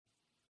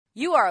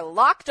You are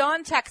Locked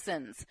On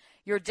Texans,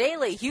 your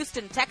daily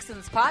Houston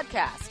Texans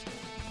podcast.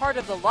 Part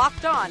of the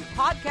Locked On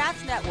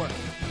Podcast Network,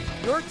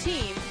 your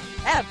team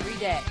every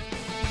day.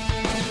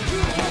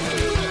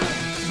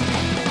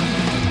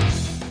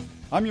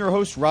 I'm your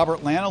host,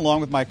 Robert Lana,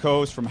 along with my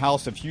co-host from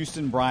House of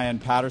Houston, Brian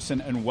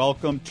Patterson, and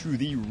welcome to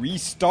the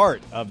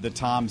restart of the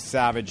Tom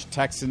Savage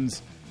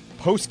Texans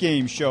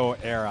postgame show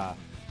era.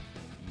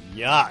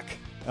 Yuck.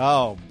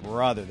 Oh,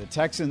 brother. The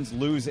Texans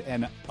lose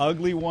an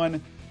ugly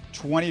one,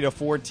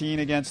 20-14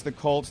 against the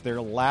Colts.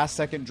 Their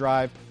last-second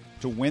drive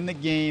to win the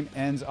game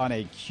ends on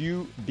a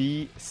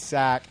QB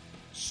sack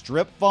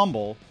strip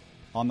fumble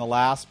on the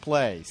last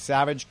play.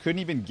 Savage couldn't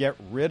even get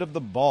rid of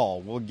the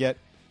ball. We'll get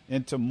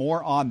into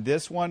more on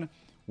this one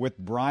with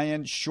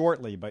Brian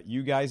shortly, but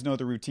you guys know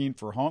the routine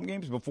for home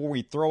games. Before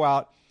we throw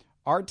out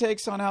our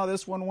takes on how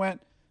this one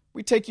went,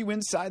 we take you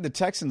inside the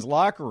Texans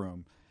locker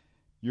room.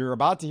 You're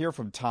about to hear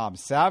from Tom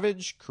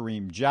Savage,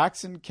 Kareem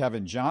Jackson,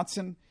 Kevin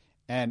Johnson,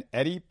 and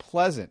Eddie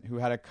Pleasant, who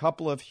had a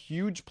couple of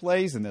huge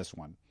plays in this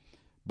one.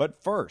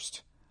 But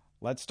first,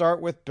 let's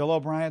start with Bill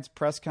O'Brien's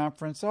press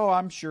conference. Oh,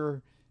 I'm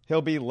sure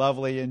he'll be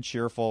lovely and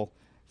cheerful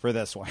for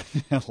this one.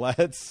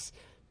 Let's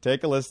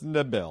take a listen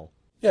to Bill.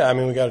 Yeah, I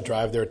mean, we got a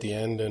drive there at the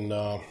end, and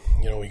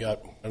we got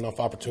enough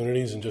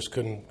opportunities and just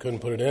couldn't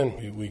put it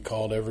in. We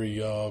called every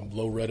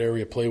low red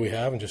area play we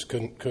have and just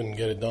couldn't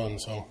get it done.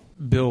 So,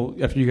 Bill,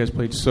 after you guys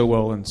played so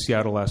well in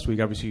Seattle last week,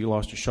 obviously you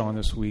lost to Sean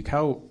this week.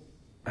 How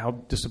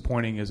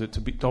disappointing is it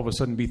to all of a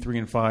sudden be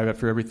 3-5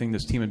 after everything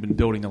this team had been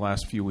building the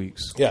last few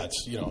weeks? Yeah,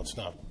 it's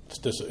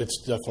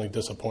definitely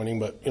disappointing,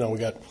 but we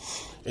got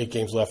 8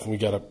 games left and we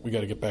got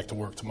to get back to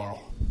work tomorrow.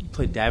 You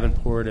played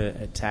Davenport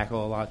at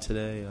tackle a lot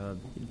today.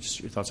 Just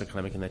your thoughts on kind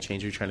of making that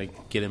change? Are you trying to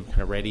get him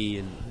kind of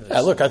ready?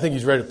 Yeah, look, I think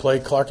he's ready to play.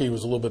 Clarkie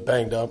was a little bit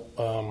banged up,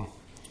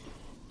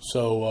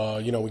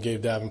 so we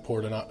gave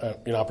Davenport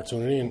an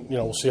opportunity, and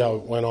we'll see how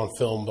it went on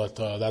film. But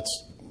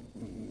that's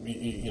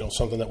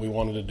something that we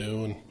wanted to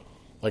do, and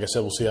like I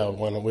said, we'll see how it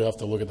went. We'll have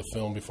to look at the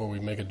film before we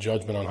make a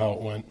judgment on how it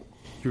went.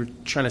 You were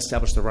trying to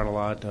establish the run a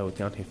lot with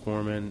Deontay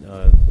Foreman.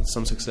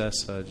 Some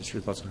success. Just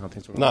your thoughts on how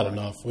things were. Not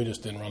enough. We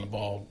just didn't run the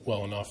ball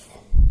well enough.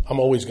 I'm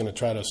always going to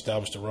try to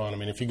establish the run. I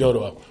mean, if you go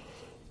to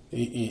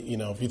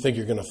if you think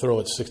you're going to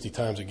throw it 60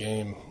 times a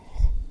game,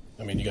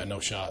 I mean, you got no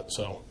shot.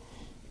 So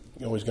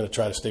you're always going to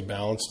try to stay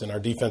balanced. And our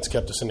defense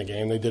kept us in the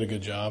game. They did a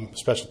good job.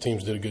 Special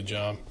teams did a good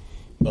job.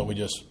 But we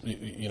just,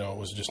 it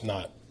was just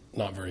not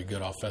very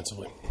good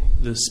offensively.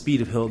 The speed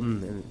of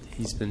Hilton, and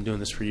he's been doing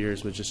this for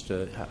years, but just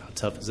how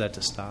tough is that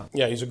to stop?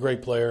 Yeah, he's a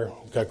great player.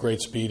 He's got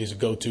great speed. He's a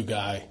go-to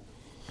guy.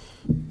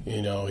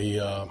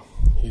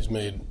 He's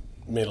made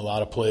a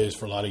lot of plays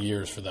for a lot of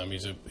years for them.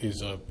 He's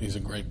a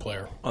great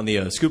player. On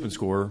the scoop and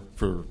score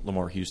for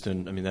Lamar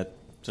Houston, I mean,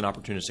 that's an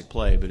opportunistic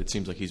play, but it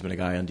seems like he's been a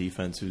guy on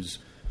defense who's,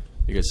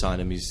 you guys signed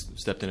him, he's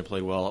stepped in and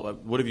played well.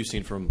 What have you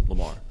seen from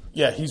Lamar?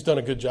 Yeah, he's done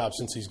a good job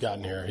since he's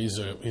gotten here. He's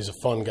a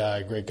fun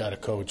guy, great guy to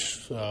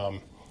coach.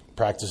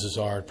 Practices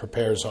hard,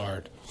 prepares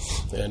hard,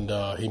 and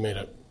he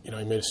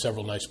made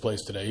several nice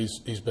plays today.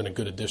 He's been a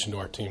good addition to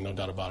our team, no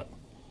doubt about it.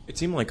 It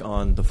seemed like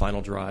on the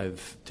final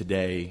drive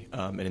today,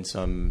 and in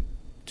some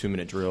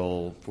 2-minute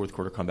drill, fourth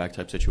quarter comeback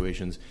type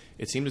situations,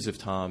 it seemed as if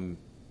Tom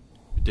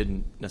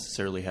didn't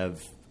necessarily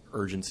have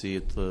urgency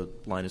at the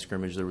line of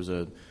scrimmage. There was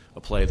a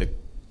play, the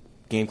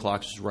game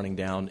clock was running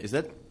down. Is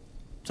that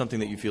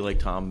something that you feel like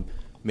Tom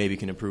maybe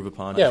can improve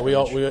upon? Yeah, we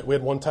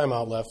had one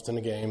timeout left in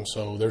the game,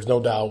 so there's no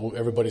doubt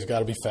everybody's got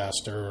to be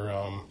faster.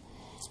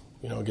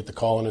 Get the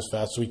call in as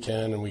fast as we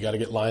can, and we got to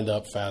get lined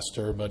up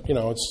faster. But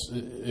it's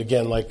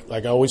again like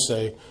I always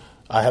say,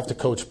 I have to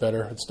coach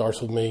better. It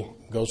starts with me,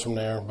 goes from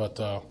there. But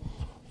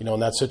in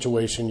that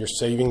situation, you're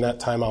saving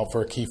that timeout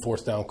for a key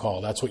fourth down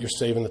call. That's what you're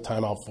saving the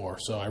timeout for.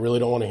 So I really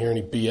don't want to hear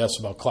any BS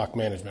about clock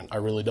management. I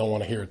really don't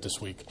want to hear it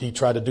this week. He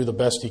tried to do the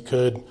best he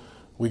could.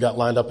 We got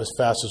lined up as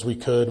fast as we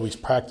could. We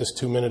practiced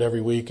 2 minutes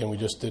every week, and we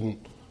just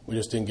didn't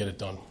get it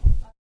done.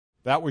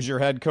 That was your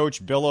head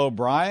coach, Bill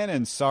O'Brien,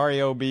 and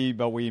sorry, OB,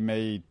 but we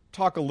may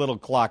talk a little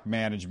clock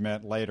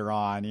management later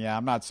on. Yeah,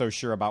 I'm not so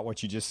sure about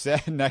what you just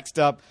said. Next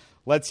up,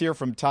 let's hear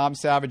from Tom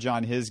Savage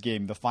on his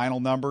game. The final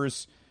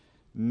numbers,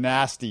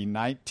 nasty,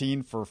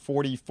 19 for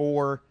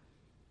 44,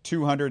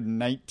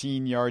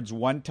 219 yards,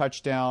 1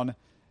 touchdown,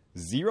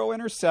 0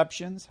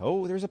 interceptions.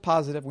 Oh, there's a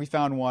positive. We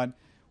found one.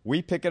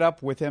 We pick it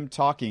up with him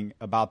talking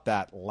about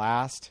that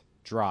last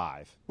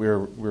drive. We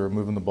were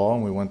moving the ball,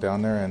 and we went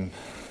down there, and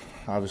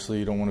obviously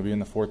you don't want to be in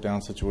the fourth down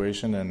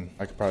situation, and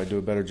I could probably do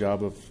a better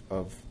job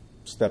of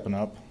stepping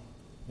up,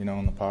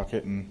 in the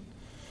pocket and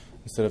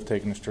instead of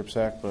taking a strip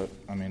sack. But,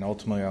 I mean,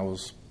 ultimately I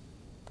was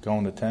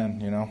going to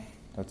 10,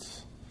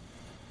 That's,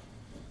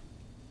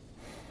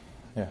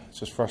 it's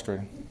just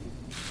frustrating.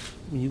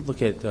 When you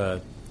look at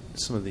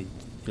some of the,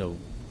 kind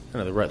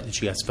of the rut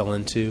that you guys fell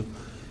into,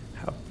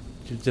 how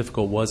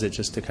difficult was it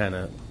just to kind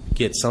of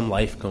get some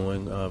life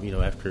going,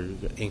 after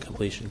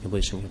incompletion?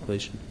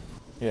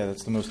 Yeah,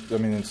 that's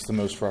it's the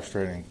most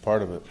frustrating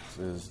part of it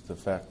is the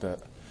fact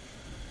that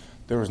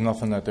there was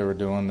nothing that they were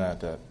doing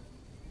that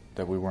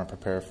that we weren't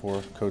prepared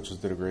for. Coaches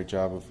did a great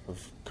job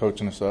of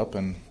coaching us up,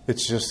 and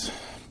it's just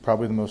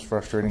probably the most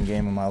frustrating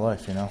game of my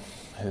life, you know.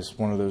 It's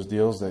one of those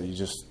deals that you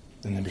just,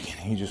 in the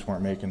beginning, you just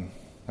weren't making,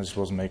 I just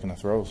wasn't making the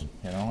throws,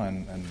 you know,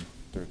 and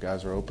the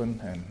guys are open,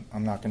 and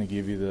I'm not going to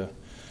give you the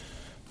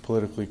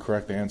politically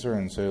correct answer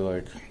and say,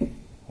 like,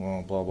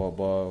 well, blah, blah,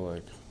 blah,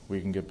 like, we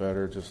can get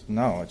better. Just,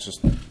 no, it's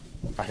just,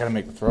 I got to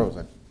make the throws.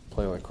 I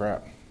play like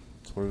crap.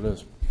 That's what it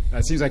is.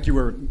 It seems like you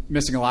were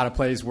missing a lot of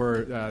plays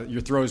where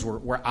your throws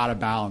were out of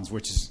bounds,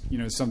 which is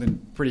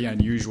something pretty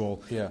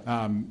unusual. Yeah.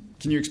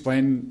 Can you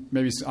explain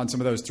maybe on some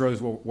of those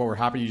throws what were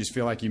happening? You just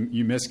feel like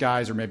you missed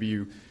guys, or maybe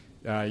you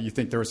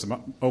think there were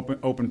some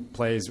open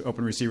plays,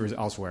 open receivers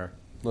elsewhere?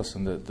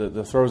 Listen,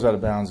 the throws out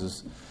of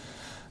bounds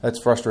that's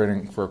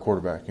frustrating for a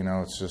quarterback.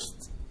 It's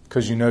just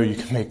because you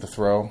can make the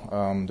throw.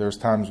 There's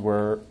times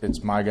where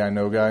it's my guy,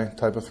 no guy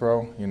type of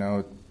throw.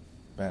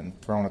 And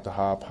throwing at the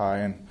hop high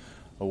and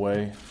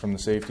away from the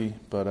safety,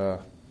 but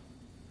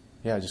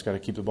I just got to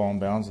keep the ball in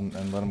bounds and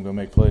let them go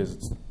make plays.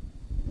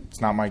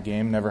 It's not my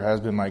game, never has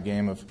been my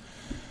game of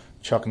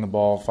chucking the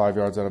ball 5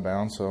 yards out of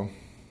bounds. So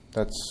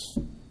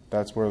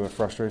that's where the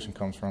frustration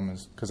comes from,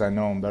 is because I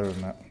know I'm better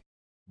than that.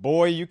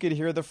 Boy, you could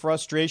hear the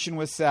frustration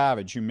with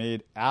Savage, who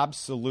made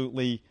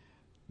absolutely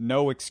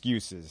no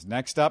excuses.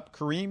 Next up,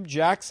 Kareem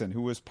Jackson,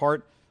 who was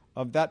part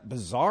of that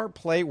bizarre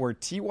play where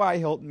T.Y.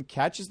 Hilton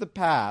catches the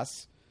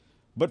pass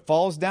but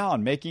falls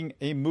down, making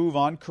a move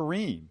on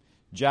Kareem.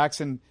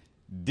 Jackson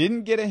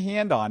didn't get a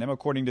hand on him,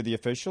 according to the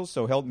officials,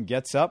 so Hilton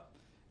gets up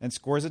and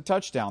scores a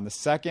touchdown, the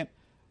second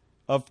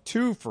of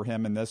two for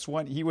him in this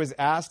one. He was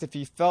asked if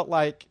he felt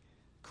like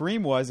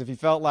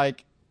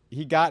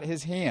he got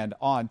his hand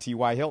on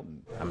T.Y.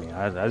 Hilton.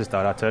 I just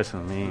thought I touched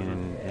him,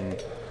 and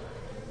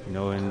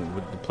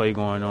with the play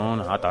going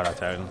on, I thought I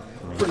tagged him.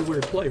 Pretty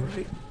weird play,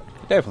 right?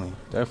 Definitely.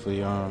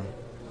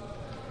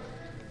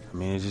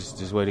 It's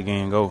just the way the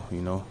game go,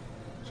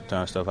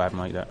 Sometimes stuff happen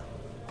like that.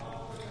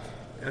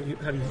 How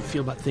do you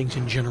feel about things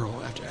in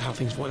general after how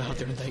things went out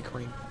there today,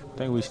 Kareem? I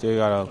think we still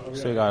got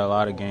a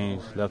lot of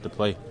games left to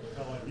play.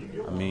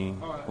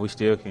 We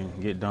still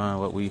can get done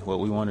what we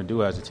want to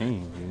do as a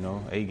team.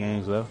 8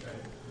 games left.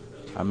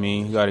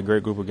 We got a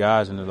great group of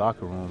guys in the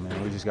locker room,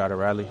 and we just got to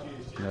rally.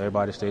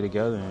 Everybody stay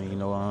together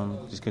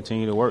and, just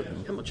continue to work.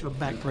 How much of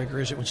a backbreaker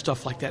is it when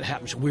stuff like that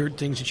happens? Weird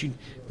things that you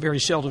very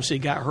seldom see.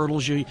 Guy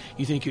hurdles you,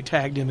 you think you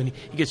tagged him, and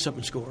he gets up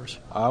and scores.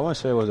 I wouldn't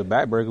say it was a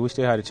backbreaker. We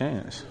still had a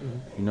chance.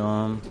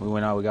 Mm-hmm. We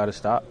went out, we got to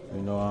stop.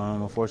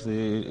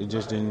 Unfortunately, it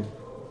just didn't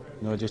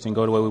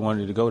go the way we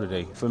wanted it to go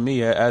today. For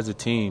me, as a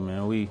team,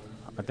 man,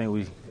 I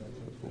think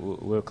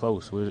we're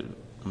close. We're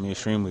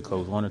extremely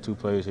close. 1 or 2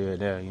 plays here or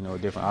there, a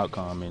different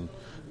outcome, and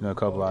a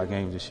couple of our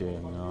games this year.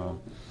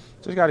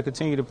 Just got to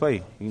continue to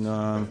play.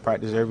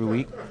 Practice every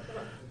week.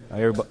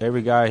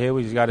 Every guy here,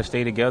 we just got to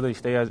stay together.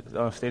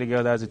 Stay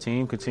together as a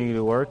team. Continue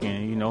to work,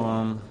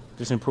 and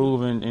just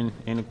improve in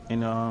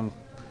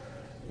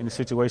the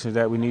situations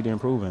that we need to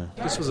improve in.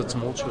 This was a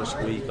tumultuous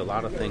week. A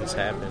lot of things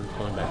happened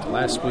going back to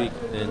last week.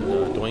 Then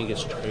Dwayne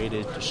gets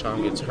traded.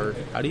 Deshaun gets hurt.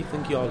 How do you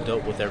think y'all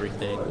dealt with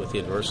everything, with the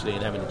adversity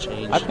and having to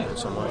change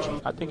so much?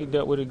 I think he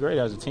dealt with it great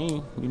as a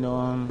team. We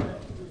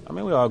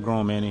all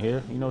grown men in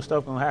here.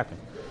 Stuff gonna happen.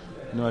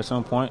 At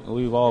some point,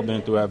 we've all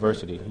been through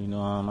adversity.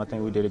 I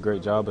think we did a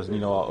great job as,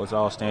 us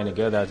all staying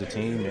together as a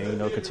team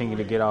and, continue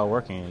to get our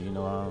work in.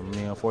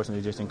 Unfortunately,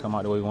 it just didn't come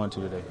out the way we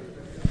wanted to today.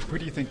 Who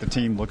do you think the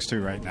team looks to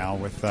right now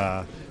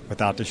without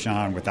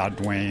Deshaun, without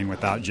Dwayne,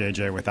 without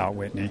JJ, without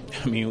Whitney?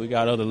 We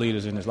got other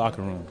leaders in this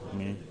locker room.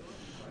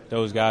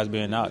 Those guys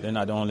being out, they're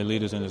not the only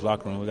leaders in this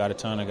locker room. We got a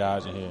ton of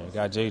guys in here. We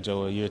got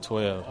JJ at year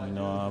 12.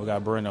 We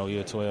got Bruno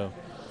year 12.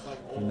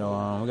 We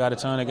got a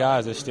ton of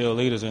guys that's still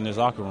leaders in this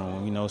locker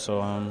room.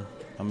 So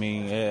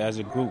as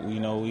a group, we're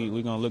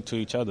going to look to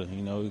each other.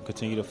 We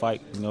continue to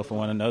fight, for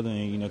one another,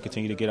 and,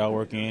 continue to get our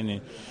work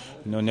in.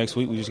 And, next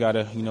week we just got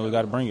to, we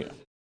got to bring it.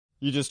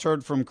 You just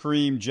heard from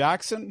Kareem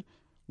Jackson.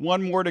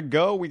 One more to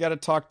go. We got to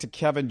talk to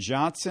Kevin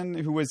Johnson,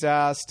 who was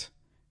asked,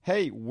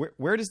 hey,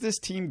 where does this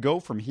team go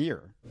from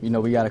here?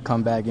 We got to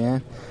come back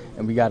in,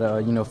 and we got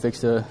to,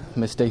 fix the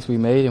mistakes we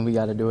made, and we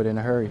got to do it in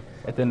a hurry.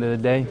 At the end of the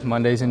day,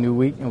 Monday's a new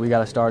week, and we got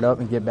to start up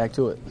and get back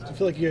to it. I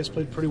feel like you guys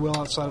played pretty well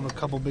outside of a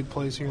couple big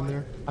plays here and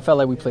there. I felt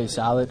like we played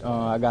solid.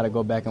 I got to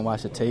go back and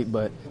watch the tape,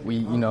 but we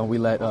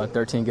let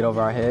 13 get over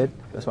our head.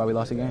 That's why we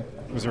lost the game.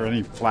 Was there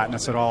any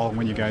flatness at all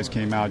when you guys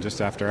came out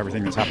just after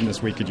everything that's happened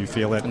this week? Did you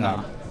feel it?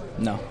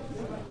 No.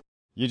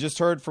 You just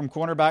heard from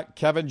cornerback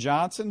Kevin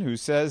Johnson, who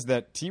says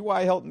that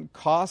T.Y. Hilton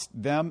cost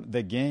them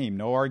the game.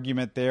 No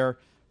argument there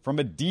from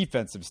a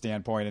defensive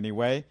standpoint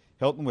anyway.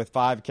 Hilton with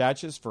 5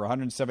 catches for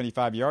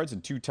 175 yards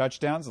and 2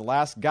 touchdowns. The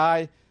last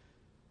guy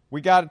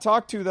we got to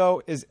talk to,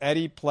 though, is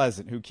Eddie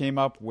Pleasant, who came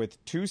up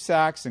with 2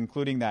 sacks,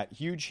 including that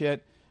huge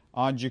hit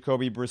on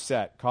Jacoby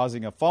Brissett,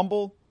 causing a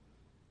fumble.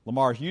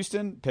 Lamar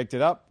Houston picked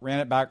it up, ran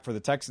it back for the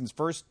Texans'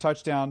 first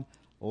touchdown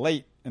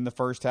late in the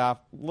first half,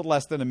 a little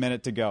less than a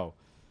minute to go.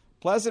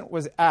 Pleasant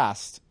was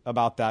asked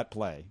about that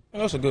play.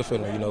 It's a good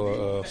feeling,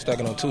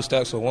 stacking on 2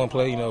 stacks with 1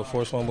 play,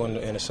 force fumble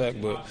and a sack.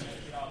 But,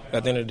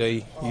 at the end of the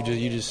day,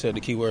 you just said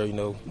the key word. You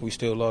know, we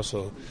still lost,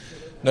 so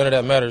none of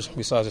that matters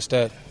besides the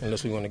stat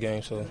unless we win the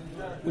game. So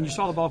when you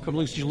saw the ball come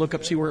loose, did you look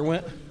up, see where it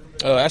went?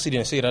 I actually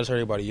didn't see it. I just heard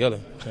everybody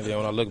yelling, and then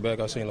when I looked back,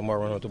 I seen Lamar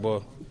run with the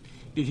ball.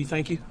 Did he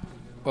thank you?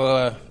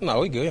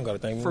 No, he good. He ain't got to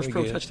thank me. First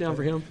pro touchdown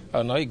for him?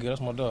 No, he good. That's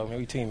my dog, man.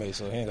 We teammates,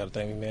 so he ain't got to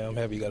thank me, man. I'm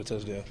happy he got a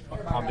touchdown.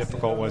 How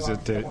difficult was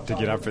it to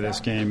get up for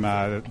this game?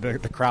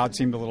 The crowd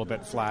seemed a little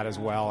bit flat as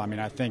well. I mean,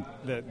 I think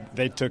that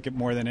they took it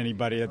more than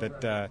anybody.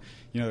 That the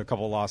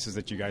couple of losses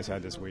that you guys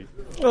had this week.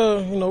 We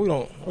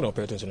don't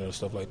pay attention to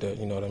stuff like that.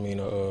 You know what I mean?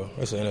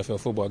 It's an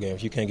NFL football game.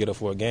 If you can't get up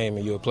for a game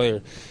and you're a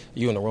player,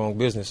 you're in the wrong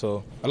business.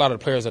 So a lot of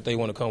the players that they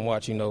want to come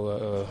watch,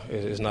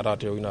 is not out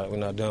there. We're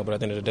not done. But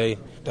at the end of the day,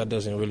 that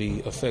doesn't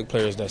really affect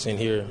players that's in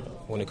here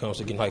when it comes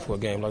to getting hyped for a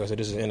game. Like I said,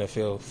 this is an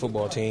NFL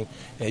football team,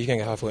 and you can't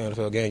get hyped for an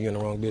NFL game. You're in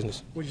the wrong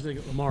business. What do you think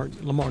of Lamar?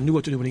 Lamar knew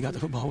what to do when he got the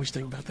football. What do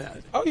you think about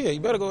that? Oh yeah, you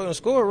better go ahead and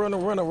score. Run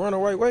the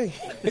right way.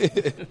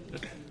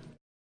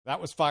 That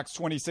was Fox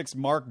 26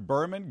 Mark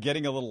Berman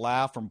getting a little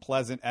laugh from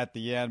Pleasant at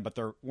the end, but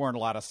there weren't a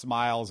lot of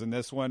smiles in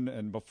this one.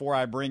 And before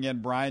I bring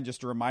in Brian,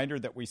 just a reminder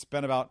that we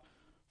spent about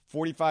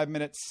 45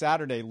 minutes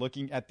Saturday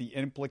looking at the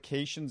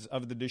implications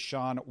of the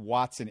Deshaun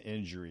Watson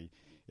injury.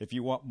 If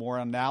you want more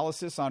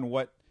analysis on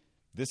what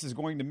this is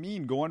going to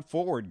mean going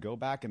forward, go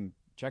back and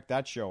check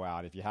that show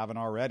out if you haven't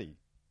already.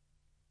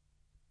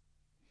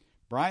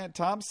 Brian,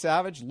 Tom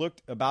Savage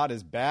looked about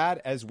as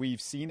bad as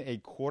we've seen a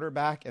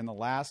quarterback in the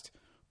last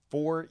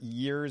 4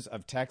 years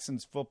of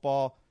Texans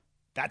football.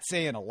 That's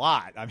saying a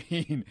lot. I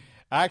mean,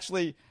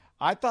 actually,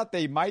 I thought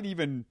they might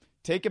even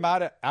take him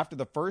out after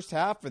the first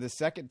half for the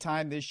second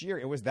time this year.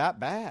 It was that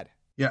bad.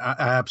 Yeah,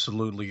 I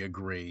absolutely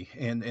agree.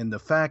 And the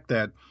fact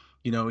that,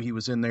 he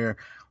was in there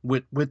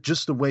with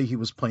just the way he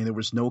was playing, there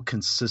was no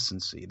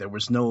consistency. There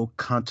was no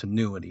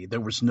continuity.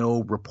 There was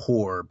no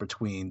rapport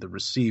between the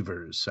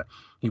receivers.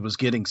 He was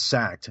getting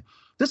sacked.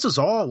 This is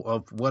all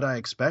of what I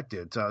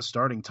expected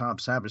starting Tom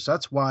Savage.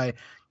 That's why,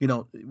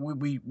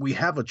 we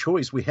have a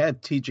choice. We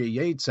had T.J.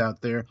 Yates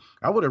out there.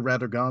 I would have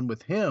rather gone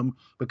with him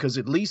because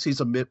at least he's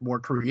a bit more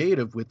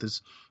creative with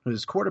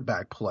his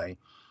quarterback play.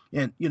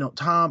 And,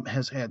 Tom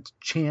has had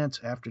chance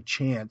after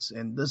chance,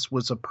 and this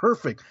was a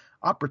perfect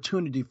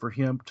opportunity for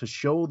him to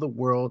show the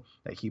world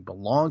that he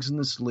belongs in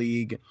this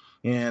league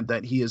and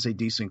that he is a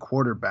decent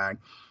quarterback.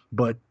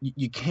 But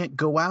you can't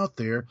go out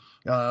there,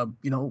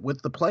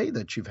 with the play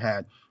that you've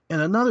had.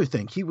 And another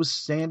thing, he was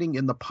standing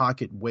in the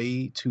pocket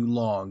way too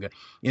long,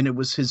 and it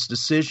was his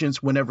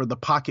decisions whenever the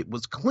pocket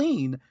was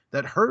clean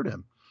that hurt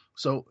him.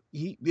 So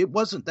it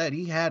wasn't that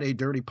he had a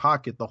dirty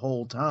pocket the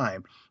whole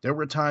time. There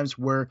were times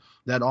where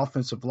that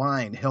offensive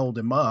line held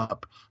him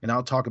up, and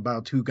I'll talk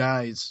about two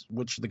guys,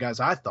 which the guys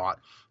I thought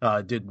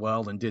did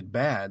well and did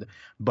bad.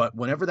 But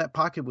whenever that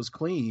pocket was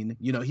clean,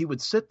 he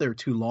would sit there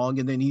too long,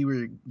 and then he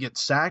would get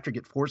sacked or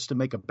get forced to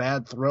make a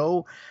bad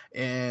throw.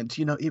 And,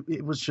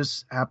 it was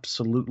just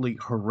absolutely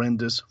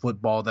horrendous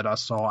football that I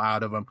saw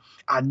out of him.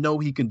 I know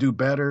he can do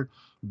better.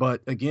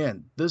 But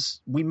again,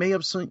 we may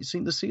have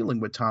seen the ceiling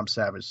with Tom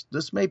Savage.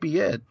 This may be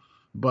it,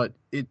 but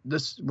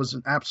this was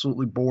an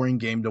absolutely boring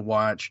game to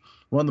watch.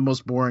 One of the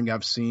most boring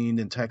I've seen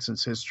in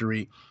Texans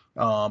history.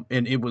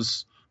 And it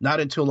was not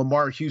until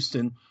Lamar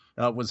Houston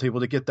was able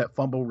to get that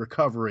fumble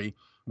recovery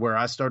where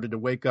I started to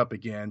wake up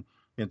again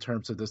in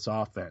terms of this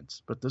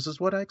offense. But this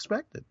is what I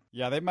expected.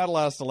 Yeah, they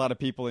medalized a lot of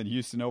people in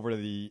Houston over to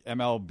the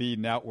MLB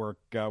network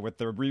with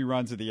their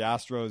reruns of the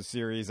Astros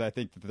series. I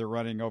think that they're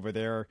running over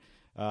there.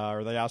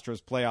 Or the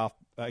Astros playoff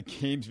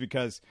games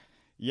because,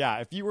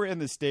 if you were in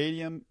the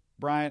stadium,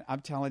 Brian,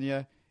 I'm telling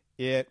you,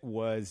 it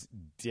was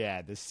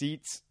dead. The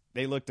seats,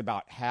 they looked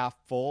about half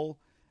full.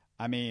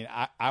 I mean,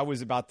 I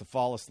was about to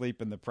fall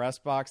asleep in the press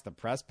box. The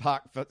press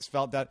box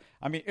felt that.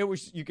 I mean,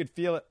 you could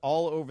feel it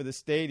all over the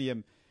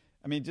stadium.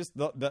 I mean, just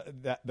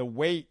the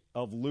weight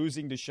of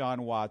losing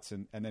Deshaun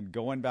Watson and then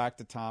going back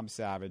to Tom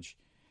Savage.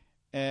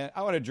 And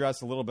I want to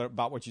address a little bit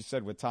about what you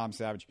said with Tom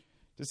Savage.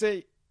 To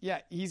say,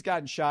 yeah, he's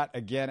gotten shot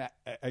again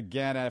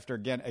after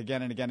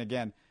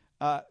again.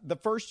 The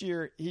first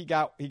year he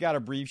got a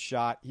brief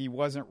shot. He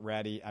wasn't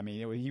ready. I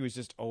mean, he was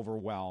just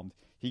overwhelmed.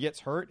 He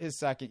gets hurt his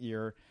second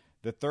year.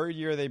 The third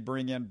year they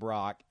bring in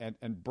Brock,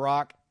 and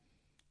Brock,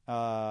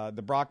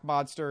 the Brock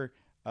monster,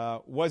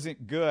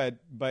 wasn't good.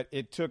 But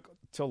it took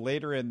till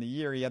later in the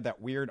year. He had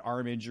that weird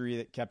arm injury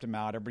that kept him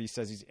out. Everybody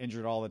says he's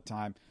injured all the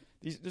time.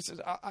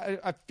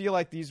 I feel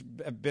like these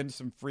have been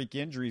some freak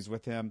injuries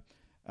with him,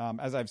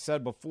 as I've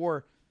said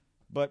before.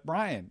 But,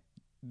 Brian,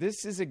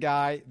 this is a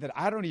guy that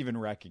I don't even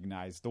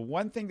recognize. The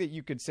one thing that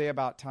you could say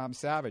about Tom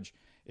Savage,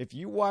 if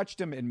you watched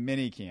him in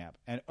minicamp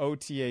and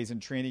OTAs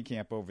and training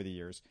camp over the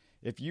years,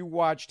 if you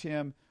watched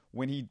him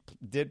when he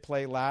did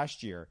play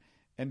last year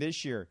and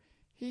this year,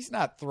 he's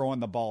not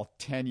throwing the ball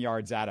 10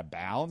 yards out of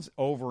bounds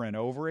over and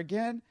over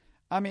again.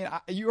 I mean,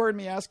 you heard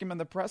me ask him in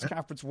the press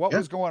conference what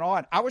was going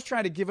on. I was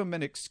trying to give him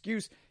an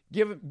excuse,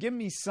 give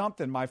me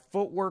something. My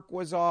footwork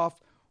was off,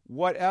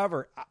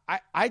 whatever.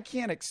 I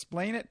can't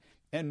explain it.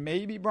 And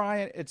maybe,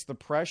 Brian, it's the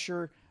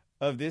pressure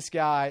of this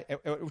guy.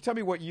 Tell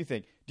me what you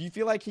think. Do you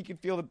feel like he could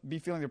be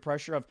feeling the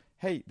pressure of,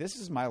 hey, this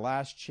is my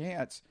last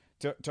chance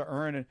to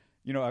earn,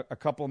 a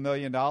couple $1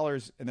 million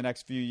in the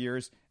next few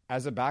years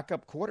as a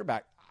backup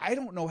quarterback. I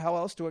don't know how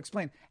else to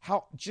explain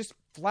how just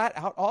flat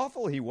out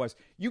awful he was.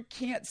 You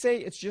can't say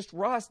it's just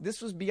rust.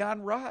 This was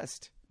beyond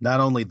rust. Not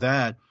only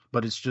that,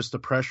 but it's just the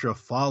pressure of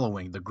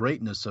following the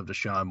greatness of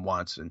Deshaun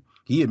Watson.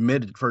 He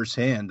admitted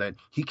firsthand that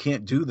he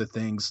can't do the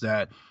things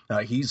that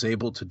he's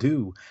able to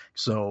do.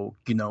 So,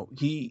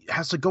 he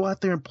has to go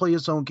out there and play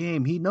his own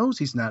game. He knows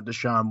he's not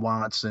Deshaun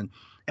Watson.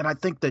 And I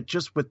think that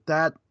just with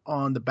that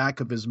on the back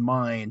of his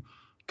mind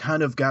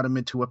kind of got him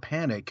into a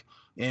panic.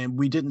 And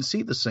we didn't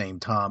see the same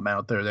Tom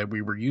out there that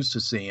we were used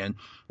to seeing,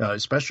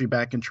 especially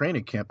back in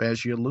training camp,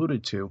 as you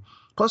alluded to.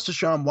 Plus,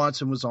 Deshaun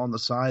Watson was on the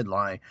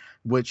sideline,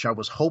 which I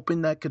was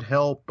hoping that could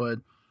help. But,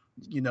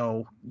 you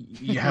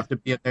have to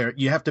be in there.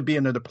 You have to be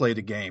in there to play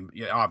the game,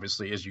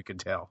 obviously, as you can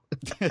tell.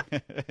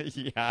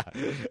 Yeah.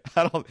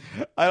 I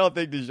don't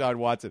think Deshaun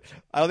Watson.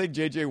 I don't think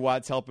J.J.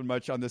 Watt's helping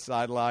much on the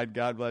sideline.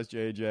 God bless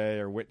J.J.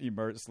 or Whitney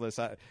Merciless.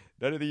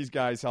 None of these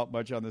guys help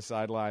much on the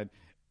sideline.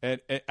 And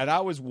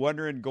I was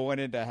wondering going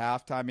into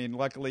halftime. I mean,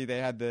 luckily they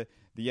had the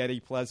Eddie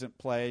Pleasant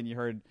play, and you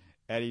heard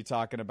Eddie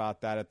talking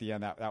about that at the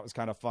end. That was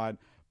kind of fun.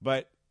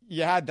 But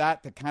you had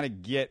that to kind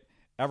of get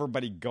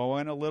everybody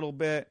going a little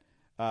bit,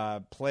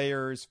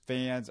 players,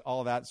 fans,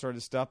 all that sort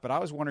of stuff. But I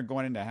was wondering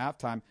going into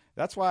halftime.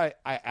 That's why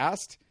I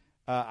asked,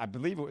 I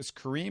believe it was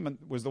Kareem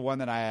was the one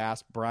that I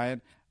asked,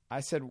 Brian.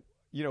 I said,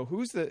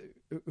 who's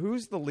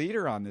the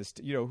leader on this?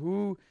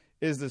 Who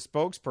is the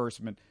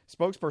spokesperson?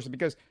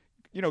 Because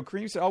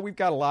Kareem said, we've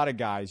got a lot of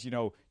guys.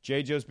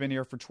 J.Jo's been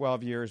here for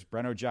 12 years,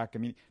 Breno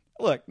Giacomini.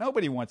 Look,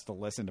 nobody wants to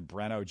listen to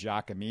Breno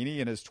Giacomini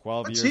in his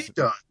 12 years. What's he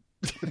done?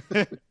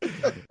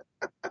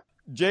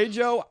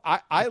 J.Jo,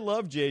 I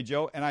love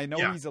J.Jo, and I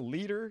know he's a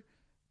leader,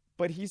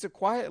 but he's a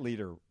quiet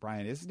leader,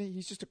 Brian, isn't he?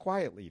 He's just a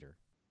quiet leader.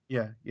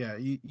 Yeah.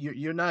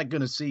 You're not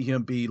going to see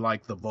him be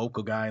like the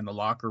vocal guy in the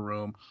locker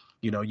room.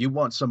 You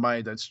want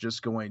somebody that's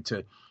just going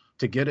to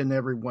get in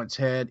everyone's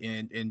head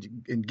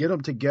and get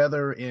them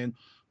together and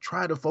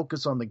try to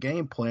focus on the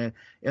game plan.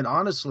 And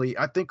honestly,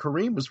 I think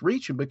Kareem was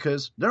reaching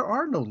because there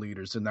are no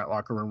leaders in that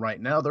locker room right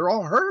now. They're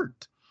all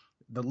hurt.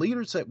 The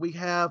leaders that we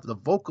have, the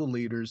vocal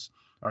leaders,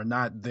 are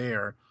not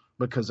there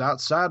because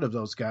outside of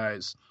those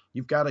guys,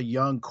 you've got a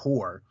young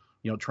core,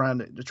 trying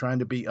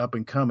to be up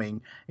and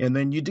coming. And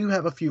then you do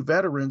have a few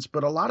veterans,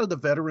 but a lot of the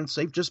veterans,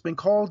 they've just been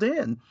called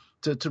in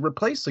to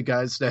replace the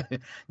guys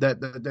that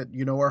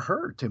are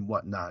hurt and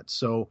whatnot.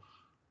 So,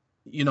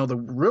 the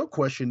real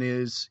question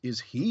is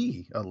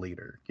he a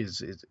leader?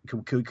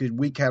 Could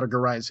we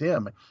categorize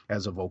him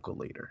as a vocal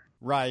leader?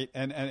 Right.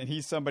 And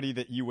he's somebody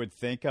that you would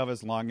think of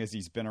as long as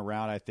he's been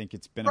around. I think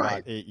it's been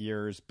about 8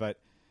 years. But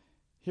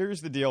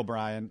here's the deal,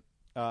 Brian.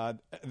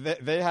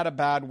 They had a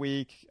bad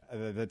week.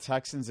 The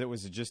Texans, it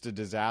was just a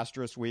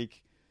disastrous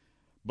week.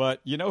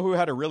 But you know who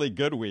had a really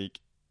good week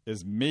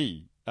is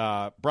me.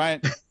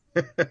 Brian,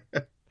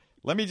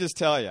 let me just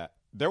tell you,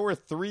 there were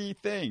 3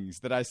 things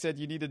that I said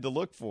you needed to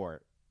look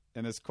for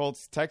in this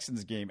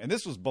Colts-Texans game. And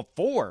this was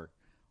before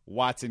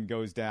Watson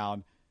goes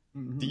down.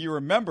 Mm-hmm. Do you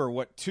remember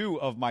what 2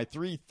 of my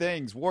 3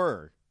 things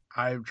were?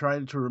 I'm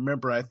trying to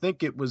remember. I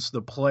think it was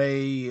the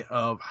play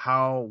of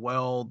how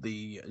well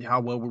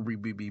would we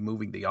be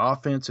moving the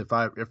offense, if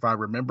I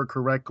remember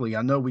correctly.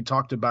 I know we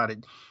talked about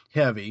it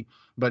heavy,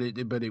 but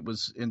it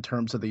was in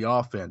terms of the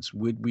offense.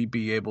 Would we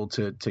be able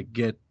to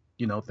get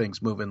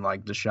things moving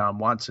like Deshaun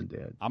Watson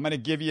did? I'm going to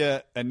give you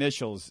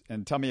initials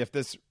and tell me if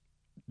this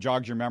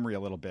jogs your memory a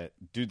little bit.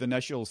 Do the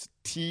initials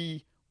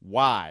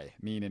TY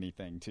mean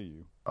anything to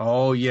you?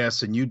 Oh,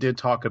 yes, and you did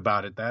talk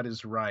about it. That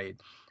is right.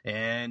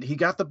 And he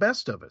got the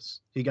best of us.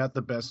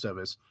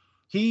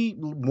 He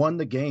won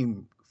the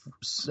game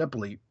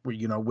simply,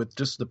 with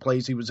just the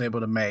plays he was able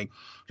to make,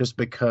 just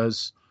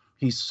because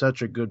he's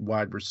such a good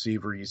wide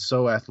receiver. He's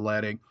so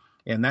athletic.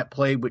 And that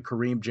play with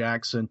Kareem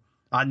Jackson,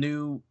 I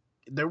knew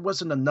there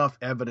wasn't enough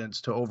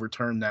evidence to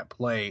overturn that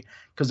play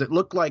because it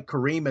looked like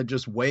Kareem had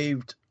just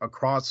waved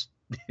across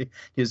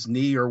his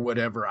knee or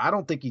whatever. I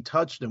don't think he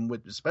touched him,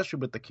 especially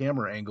with the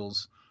camera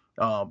angles.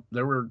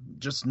 There were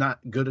just not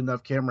good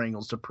enough camera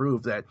angles to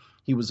prove that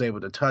he was able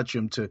to touch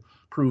him, to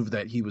prove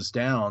that he was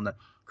down.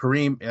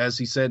 Kareem, as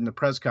he said in the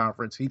press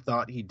conference, he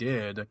thought he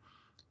did.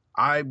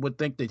 I would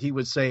think that he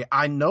would say,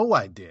 I know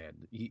I did.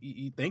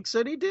 He thinks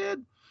that he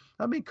did?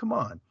 I mean, come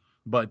on.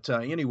 But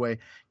anyway,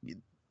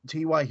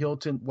 T.Y.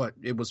 Hilton,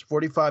 it was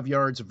 45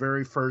 yards the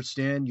very first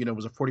in. It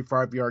was a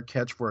 45-yard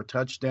catch for a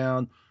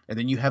touchdown. And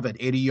then you have an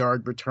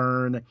 80-yard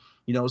return.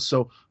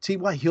 So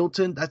T.Y.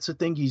 Hilton, that's the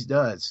thing he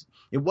does.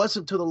 It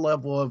wasn't to the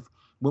level of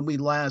when we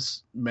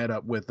last met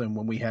up with him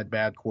when we had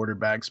bad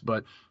quarterbacks,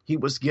 but he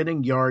was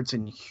getting yards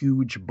in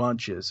huge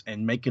bunches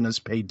and making us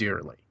pay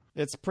dearly.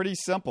 It's pretty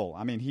simple.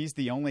 I mean, he's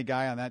the only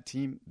guy on that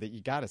team that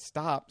you got to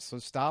stop, so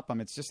stop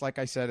him. It's just like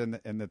I said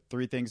in the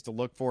 3 things to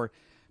look for.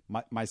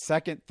 My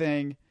second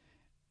thing,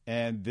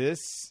 and this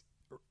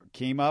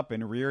came up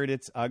and reared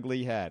its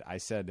ugly head. I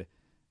said,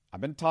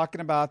 I've been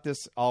talking about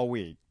this all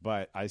week,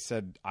 but I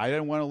said I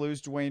didn't want to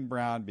lose Dwayne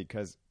Brown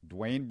because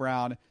Dwayne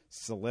Brown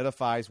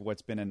solidifies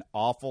what's been an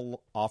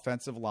awful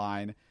offensive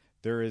line.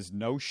 There is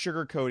no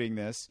sugarcoating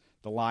this.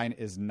 The line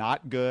is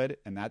not good,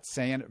 and that's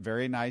saying it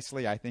very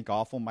nicely. I think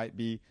awful might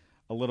be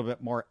a little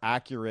bit more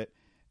accurate.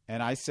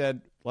 And I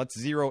said, let's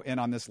zero in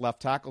on this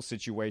left tackle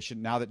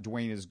situation now that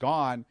Dwayne is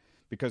gone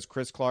because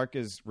Chris Clark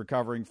is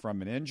recovering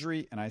from an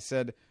injury. And I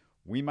said,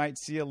 we might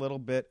see a little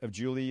bit of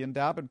Julian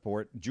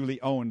Davenport,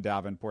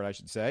 I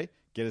should say,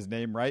 get his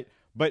name right.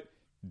 But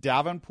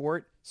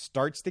Davenport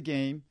starts the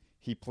game.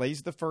 He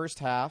plays the first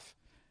half.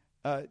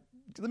 Let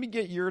me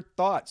get your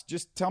thoughts.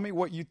 Just tell me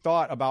what you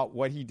thought about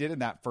what he did in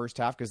that first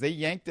half, because they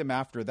yanked him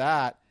after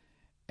that.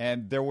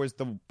 And there was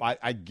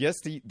I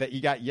guess that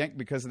he got yanked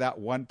because of that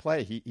one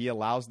play. He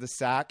allows the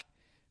sack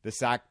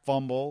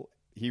fumble.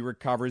 He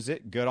recovers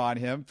it. Good on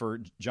him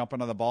for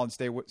jumping on the ball and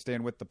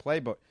staying with the play.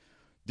 But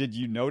did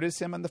you notice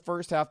him in the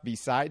first half?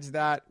 Besides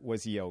that,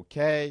 was he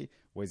okay?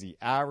 Was he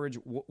average?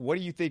 What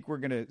do you think we're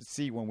going to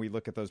see when we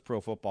look at those Pro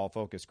Football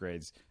Focus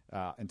grades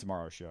in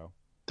tomorrow's show?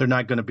 They're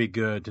not going to be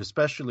good,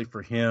 especially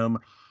for him.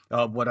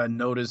 What I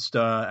noticed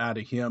out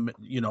of him,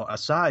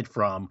 aside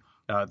from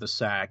the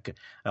sack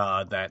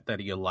that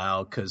he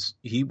allowed, because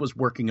he was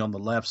working on the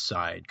left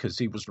side because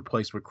he was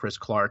replaced with Chris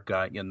Clark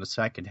in the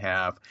second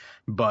half,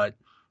 but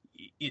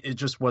it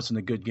just wasn't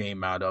a good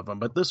game out of him.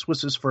 But this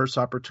was his first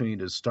opportunity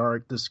to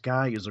start. This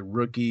guy is a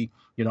rookie.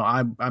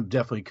 I'm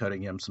definitely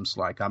cutting him some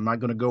slack. I'm not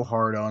going to go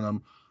hard on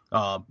him.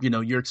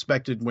 You're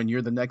expected when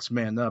you're the next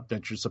man up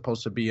that you're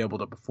supposed to be able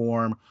to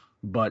perform,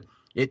 but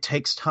it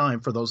takes time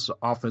for those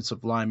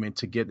offensive linemen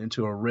to get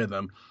into a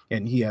rhythm,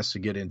 and he has to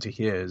get into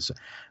his.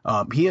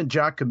 He and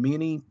Jack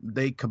Kamini,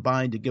 they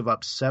combined to give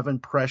up 7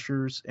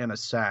 pressures and a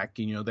sack.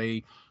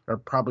 They are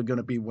probably going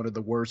to be one of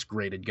the worst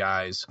graded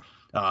guys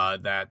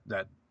that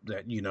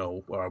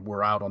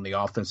were out on the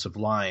offensive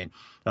line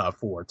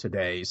for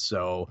today.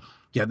 So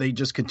yeah, they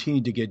just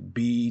continued to get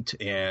beat,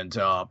 and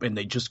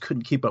they just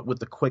couldn't keep up with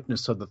the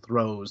quickness of the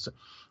throws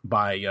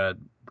by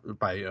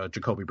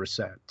Jacoby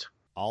Brissett.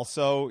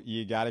 Also,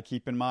 you got to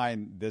keep in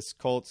mind this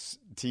Colts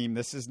team.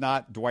 This is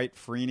not Dwight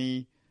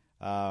Freeney.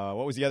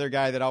 What was the other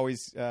guy that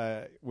always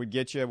would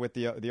get you with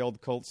the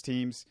old Colts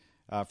teams?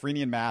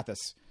 Freeney and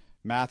Mathis.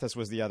 Mathis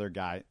was the other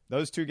guy.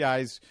 Those two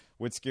guys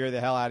would scare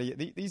the hell out of you.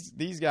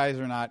 These guys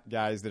are not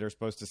guys that are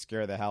supposed to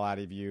scare the hell out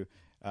of you.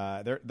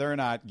 They're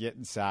not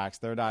getting sacks.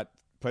 They're not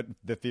putting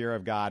the fear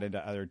of God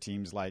into other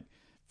teams like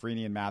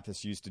Freeney and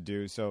Mathis used to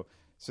do. So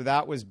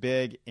that was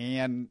big.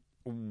 And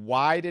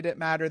why did it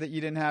matter that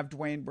you didn't have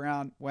Dwayne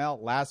Brown? Well,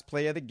 last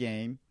play of the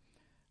game,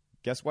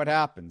 guess what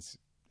happens?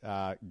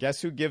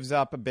 Guess who gives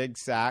up a big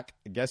sack?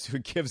 Guess who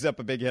gives up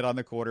a big hit on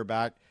the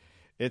quarterback?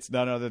 It's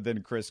none other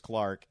than Chris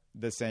Clark,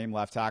 the same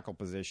left tackle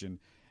position,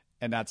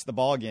 and that's the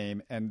ball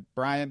game. And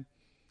Brian,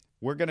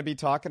 we're going to be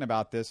talking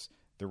about this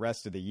the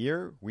rest of the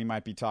year. We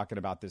might be talking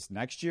about this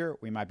next year.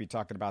 We might be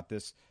talking about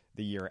this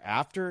the year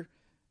after.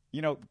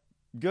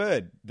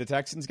 Good. The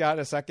Texans got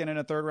a second and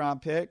a third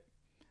round pick.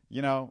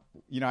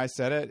 I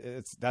said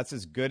it. That's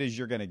as good as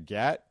you're going to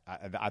get.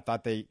 I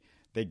thought they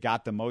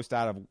got the most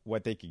out of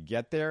what they could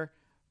get there.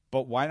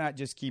 But why not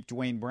just keep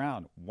Dwayne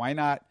Brown? Why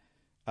not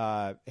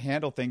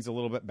handle things a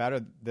little bit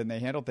better than they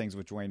handled things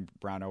with Dwayne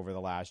Brown over the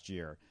last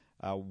year?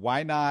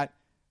 Why not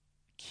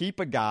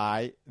keep a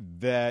guy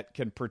that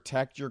can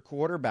protect your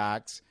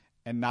quarterbacks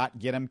and not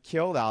get them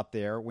killed out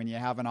there when you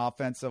have an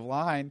offensive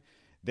line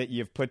that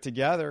you've put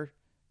together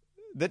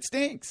that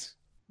stinks?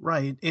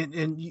 Right.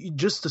 And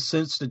just the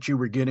sense that you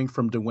were getting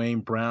from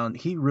Dwayne Brown,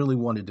 he really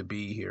wanted to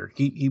be here.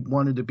 He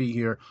wanted to be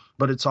here,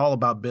 but it's all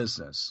about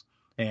business.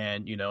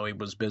 And, it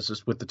was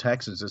business with the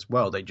Texans as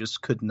well. They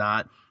just could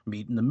not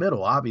meet in the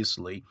middle,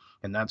 obviously,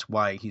 and that's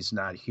why he's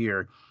not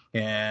here.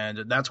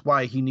 And that's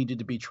why he needed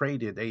to be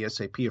traded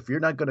ASAP. If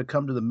you're not going to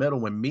come to the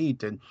middle and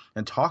meet and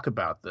talk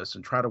about this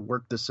and try to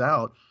work this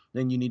out,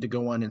 then you need to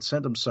go on and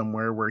send him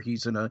somewhere where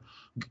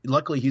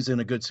luckily he's in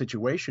a good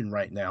situation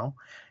right now.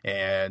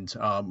 And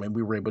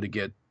we were able to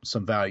get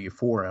some value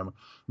for him.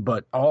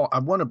 But I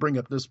want to bring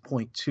up this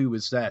point too,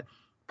 is that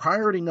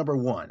priority number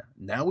one,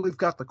 now we've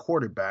got the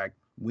quarterback.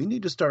 We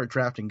need to start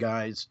drafting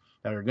guys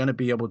that are going to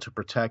be able to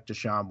protect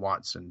Deshaun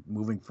Watson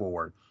moving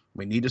forward.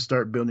 We need to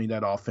start building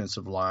that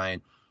offensive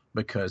line,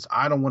 because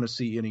I don't want to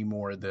see any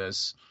more of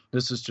this.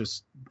 This is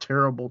just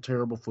terrible,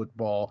 terrible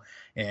football,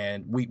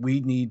 and we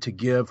need to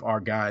give our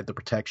guy the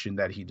protection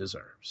that he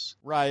deserves.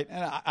 Right,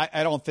 and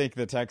I don't think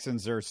the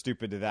Texans are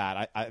stupid to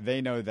that.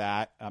 They know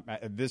that.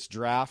 This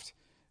draft,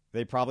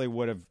 they probably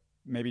would have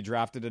maybe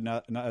drafted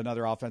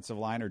another offensive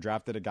line or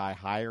drafted a guy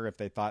higher if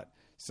they thought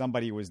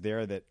somebody was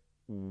there that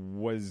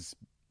was,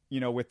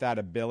 with that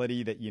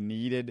ability that you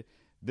needed.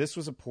 This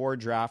was a poor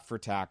draft for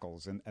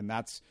tackles, and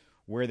that's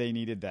where they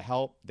needed the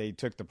help. They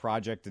took the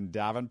project in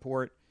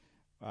Davenport.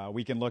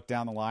 We can look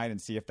down the line and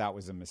see if that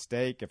was a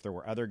mistake, if there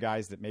were other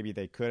guys that maybe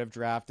they could have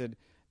drafted.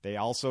 They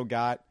also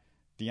got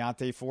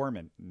Deontay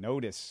Foreman.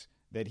 Notice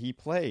that he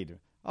played.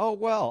 Oh,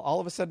 well, all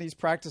of a sudden he's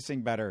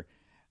practicing better.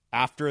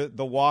 after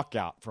the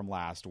walkout from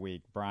last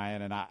week,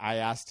 Brian, and I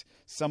asked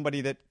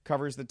somebody that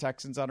covers the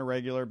Texans on a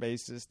regular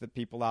basis that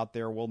people out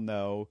there will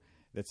know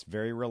that's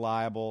very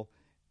reliable.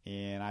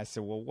 And I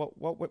said, well,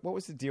 what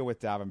was the deal with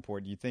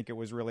Davenport? Do you think it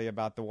was really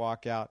about the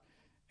walkout?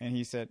 And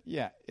he said,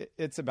 yeah,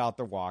 it's about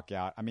the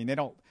walkout. I mean,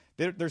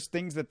 there's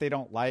things that they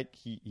don't like.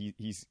 He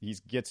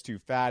gets too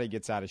fat. He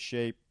gets out of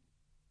shape,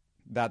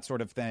 that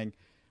sort of thing.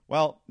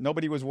 Well,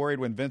 nobody was worried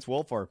when Vince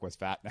Wilfork was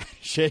fat and out of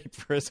shape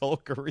for his whole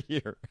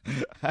career.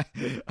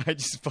 I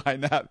just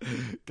find that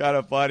kind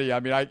of funny. I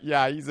mean,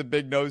 he's a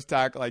big nose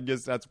tackle. I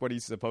guess that's what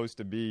he's supposed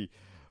to be.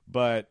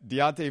 But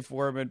Deontay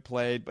Foreman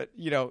played. But,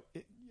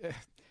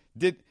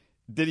 did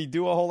he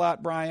do a whole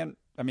lot, Brian?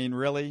 I mean,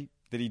 really?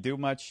 Did he do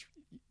much?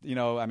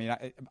 I mean,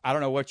 I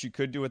don't know what you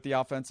could do with the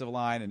offensive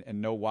line and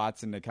no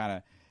Watson to kind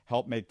of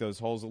help make those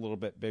holes a little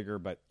bit bigger.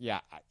 But, yeah,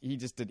 he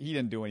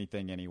didn't do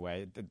anything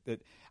anyway.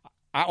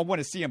 I want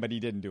to see him, but he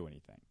didn't do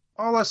anything.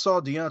 All I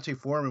saw Deontay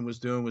Foreman was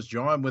doing was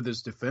drawing with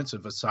his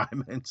defensive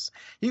assignments.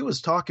 He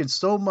was talking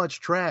so much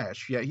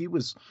trash. Yeah, he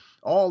was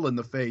all in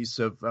the face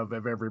of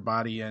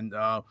everybody. And,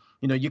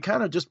 you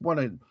kind of just want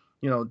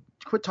to,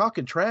 quit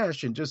talking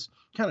trash and just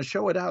kind of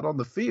show it out on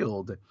the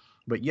field.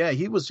 But, yeah,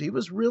 he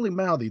was really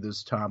mouthy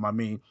this time. I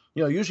mean,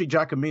 usually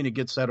Giacomini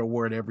gets that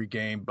award every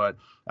game, but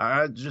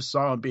I just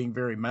saw him being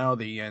very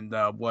mouthy. And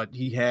what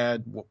he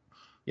had –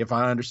 if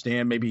I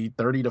understand, maybe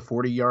 30 to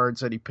 40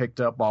 yards that he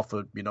picked up off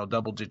of,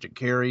 double-digit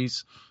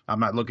carries. I'm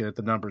not looking at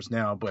the numbers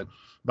now, but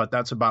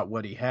that's about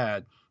what he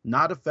had.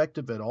 Not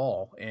effective at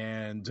all.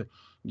 And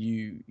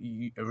you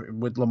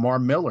with Lamar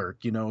Miller,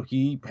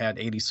 he had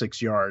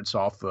 86 yards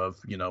off of,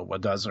 a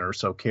dozen or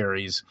so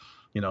carries.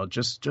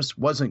 Just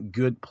wasn't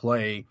good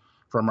play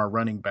from our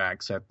running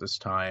backs at this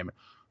time.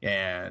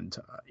 And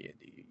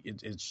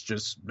it's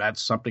just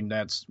that's something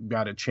that's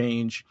got to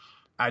change.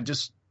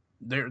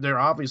 There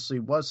obviously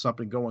was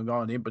something going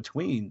on in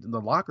between the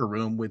locker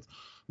room with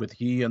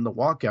he and the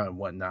walkout and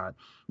whatnot.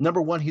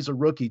 Number one, he's a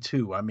rookie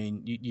too. I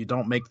mean, you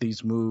don't make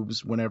these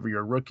moves whenever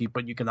you're a rookie,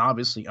 but you can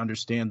obviously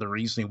understand the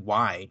reasoning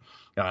why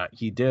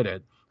he did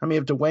it. I mean,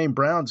 if Dwayne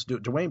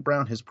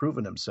Brown has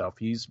proven himself.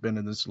 He's been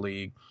in this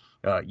league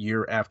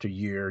year after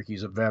year.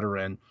 He's a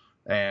veteran.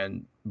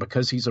 And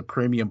because he's a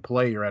premium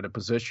player at a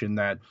position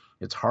that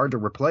it's hard to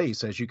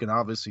replace, as you can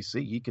obviously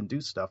see, he can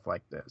do stuff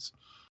like this.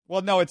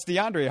 Well, no, it's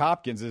DeAndre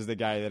Hopkins is the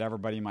guy that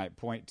everybody might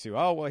point to.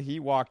 Oh, well, he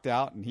walked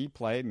out and he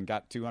played and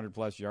got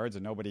 200-plus yards,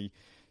 and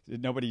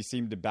nobody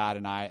seemed to bat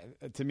an eye.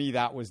 To me,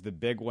 that was the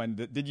big one.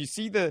 Did you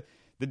see the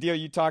deal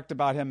you talked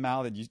about him,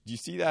 Mal? Did you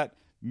see that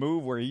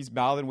move where he's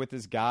mouthing with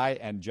this guy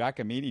and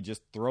Giacomini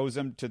just throws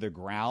him to the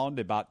ground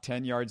about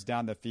 10 yards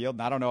down the field?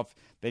 And I don't know if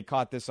they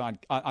caught this on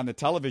the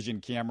television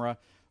camera,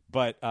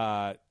 but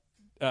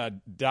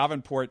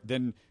Davenport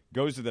then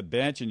goes to the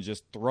bench and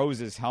just throws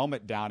his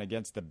helmet down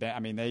against the bench.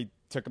 I mean, they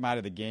took him out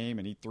of the game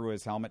and he threw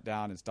his helmet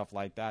down and stuff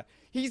like that.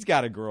 He's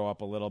got to grow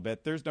up a little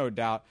bit. There's no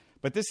doubt.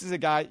 But this is a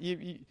guy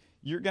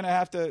you're going to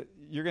have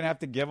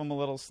to give him a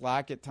little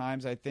slack at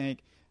times, I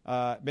think.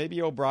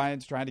 Maybe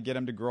O'Brien's trying to get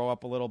him to grow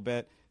up a little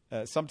bit.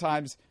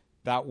 Sometimes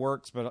that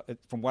works, but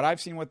from what I've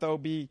seen with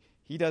OB,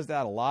 he does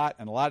that a lot.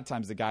 And a lot of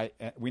times the guy,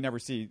 we never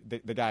see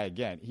the guy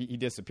again. He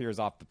disappears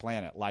off the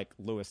planet like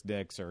Lewis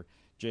Dix or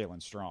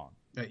Jalen Strong.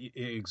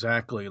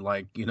 Exactly.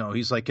 Like,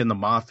 he's like in the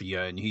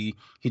mafia and he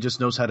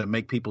just knows how to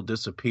make people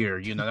disappear.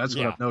 That's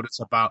what I've noticed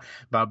about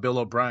Bill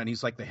O'Brien.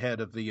 He's like the head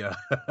of the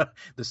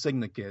the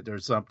syndicate or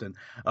something.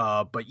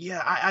 But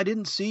yeah, I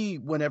didn't see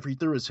whenever he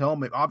threw his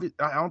helmet. I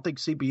don't think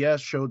CBS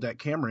showed that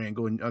camera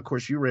angle. And of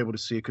course you were able to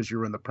see it because you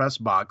were in the press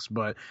box.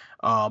 But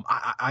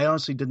I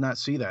honestly did not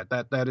see that.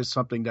 That is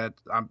something that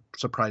I'm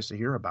surprised to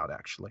hear about,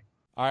 actually.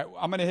 All right,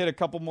 I'm going to hit a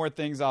couple more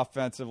things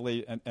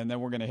offensively, and then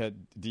we're going to hit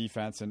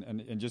defense,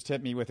 and just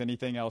hit me with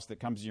anything else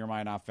that comes to your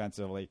mind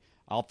offensively.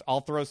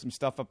 I'll throw some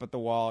stuff up at the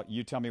wall.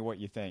 You tell me what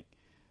you think.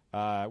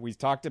 We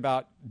talked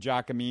about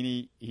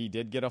Giacomini. He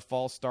did get a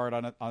false start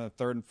on a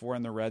 3rd and 4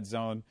 in the red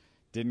zone.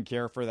 Didn't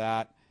care for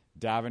that.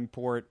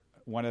 Davenport,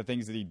 one of the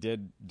things that he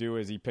did do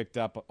is he picked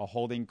up a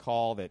holding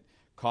call that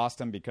cost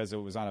him because it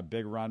was on a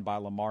big run by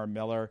Lamar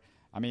Miller.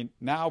 I mean,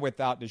 now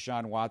without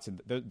Deshaun Watson,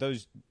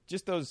 those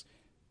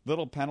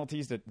little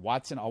penalties that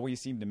Watson always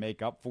seemed to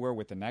make up for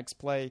with the next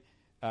play,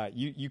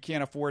 you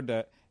can't afford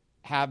to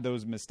have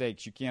those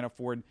mistakes. You can't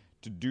afford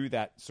to do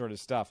that sort of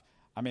stuff.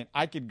 I mean,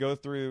 I could go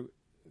through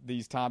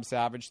these Tom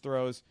Savage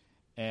throws,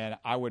 and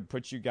I would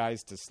put you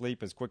guys to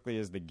sleep as quickly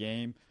as the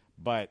game.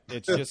 But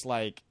it's just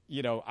like,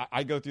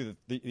 I go through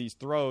these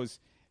throws,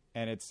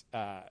 and it's,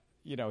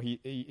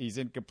 he's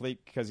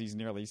incomplete because he's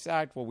nearly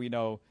sacked. Well, we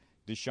know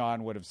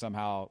Deshaun would have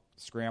somehow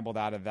scrambled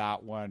out of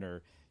that one,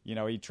 or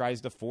he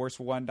tries to force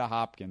one to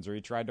Hopkins, or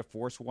he tried to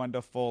force one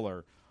to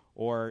Fuller,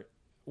 or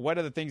one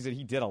of the things that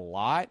he did a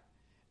lot,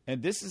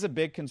 and this is a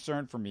big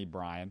concern for me,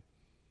 Brian.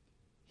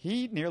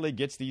 He nearly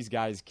gets these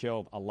guys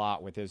killed a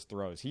lot with his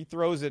throws. He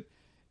throws it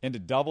into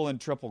double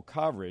and triple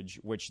coverage,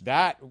 which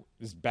that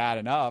is bad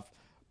enough,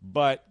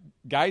 but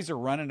guys are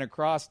running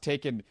across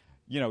taking,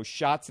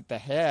 shots at the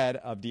head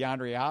of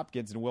DeAndre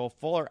Hopkins and Will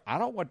Fuller. I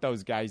don't want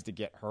those guys to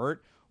get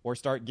hurt or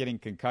start getting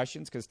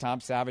concussions because Tom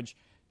Savage,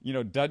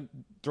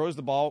 throws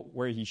the ball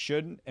where he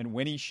shouldn't and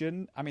when he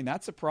shouldn't. I mean,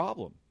 that's a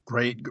problem.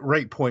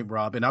 Great point,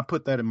 Rob. And I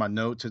put that in my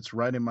notes. It's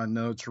right in my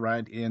notes,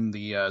 right in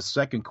the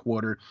second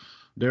quarter.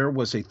 There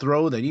was a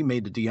throw that he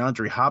made to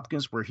DeAndre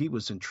Hopkins where he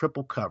was in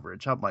triple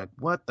coverage. I'm like,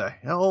 what the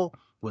hell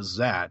was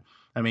that?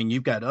 I mean,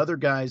 you've got other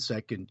guys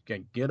that can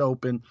get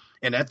open.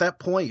 And at that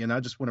point, and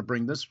I just want to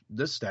bring this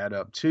stat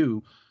up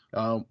too,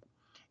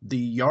 the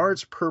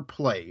yards per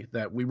play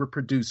that we were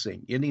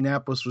producing,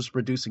 Indianapolis was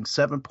producing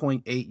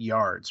 7.8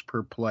 yards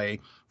per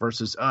play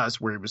versus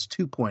us where it was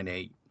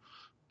 2.8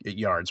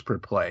 yards per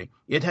play.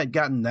 It had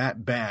gotten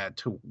that bad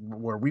to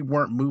where we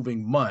weren't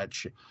moving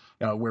much,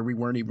 where we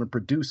weren't even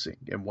producing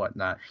and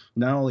whatnot.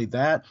 Not only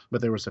that, but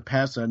there was a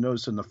pass that I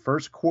noticed in the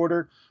first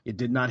quarter. It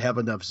did not have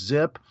enough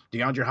zip.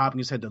 DeAndre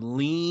Hopkins had to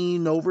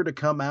lean over to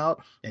come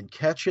out and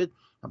catch it.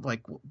 I'm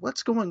like,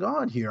 what's going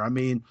on here? I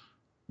mean,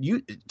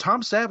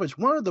 Tom Savage,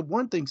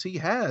 one things he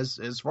has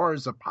as far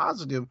as a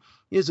positive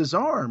is his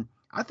arm.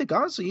 I think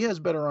honestly he has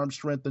better arm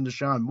strength than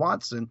Deshaun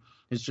Watson.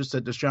 It's just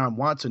that Deshaun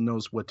Watson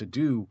knows what to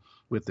do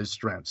with his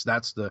strengths.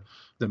 That's the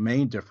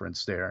main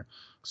difference there.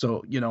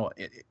 So,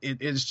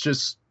 it's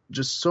just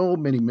so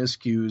many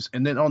miscues.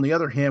 And then on the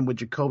other hand, with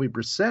Jacoby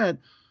Brissett,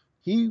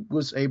 he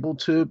was able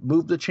to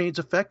move the chains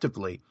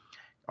effectively.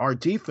 Our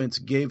defense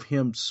gave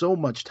him so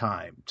much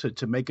time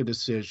to make a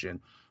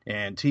decision.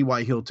 And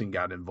T.Y. Hilton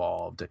got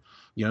involved.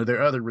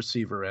 Their other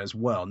receiver as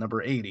well,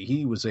 number 80,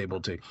 he was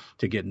able to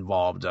get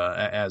involved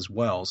as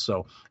well.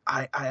 So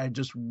I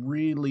just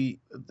really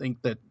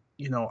think that,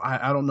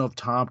 I don't know if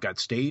Tom got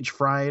stage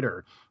fright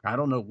or I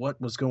don't know what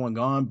was going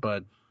on,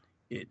 but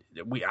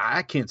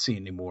I can't see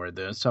any more of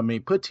this. I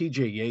mean, put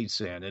T.J.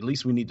 Yates in. At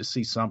least we need to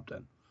see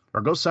something. Or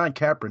go sign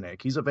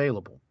Kaepernick. He's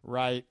available.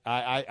 Right.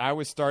 I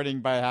was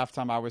starting by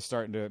halftime. I was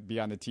starting to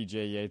be on the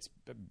T.J. Yates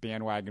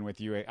bandwagon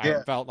with you.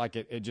 I felt like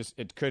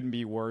it couldn't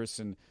be worse.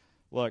 And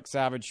look,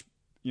 Savage,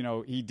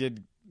 he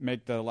did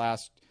make the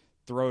last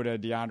throw to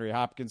DeAndre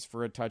Hopkins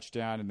for a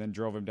touchdown and then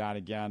drove him down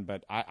again.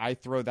 But I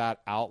throw that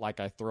out like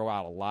I throw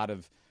out a lot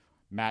of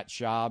Matt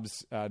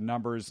Schaub's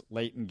numbers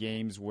late in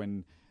games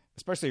when,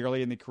 especially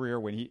early in his career,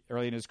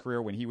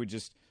 when he would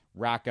just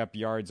rack up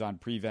yards on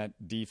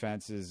prevent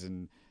defenses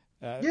and.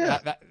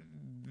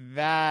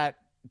 That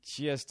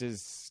just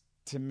is,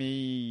 to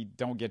me,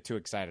 don't get too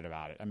excited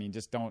about it. I mean,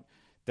 just don't.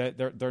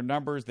 They're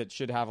numbers that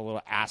should have a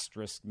little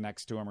asterisk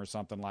next to them or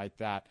something like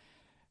that.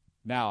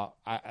 Now,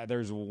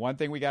 there's one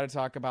thing we got to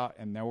talk about,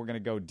 and then we're going to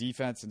go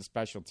defense and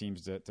special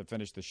teams to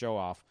finish the show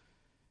off.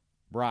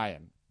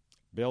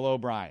 Bill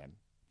O'Brien,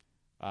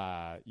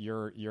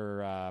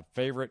 your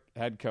favorite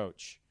head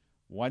coach,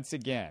 once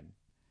again.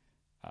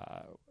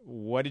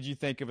 What did you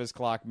think of his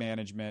clock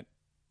management?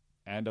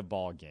 And a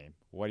ball game.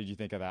 What did you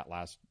think of that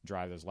last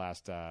drive? Those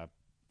last, the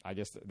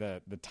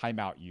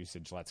timeout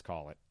usage, let's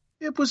call it.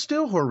 It was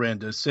still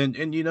horrendous, and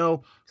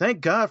thank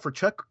God for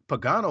Chuck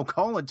Pagano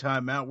calling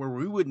timeout where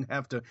we wouldn't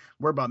have to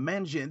worry about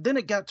managing. And then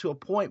it got to a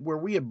point where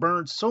we had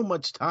burned so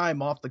much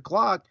time off the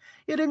clock,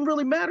 it didn't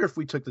really matter if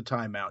we took the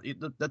timeout.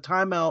 The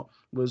timeout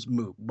was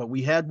moot, but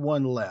we had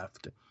one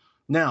left.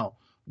 Now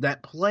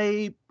that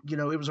play,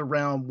 it was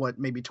around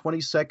maybe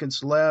 20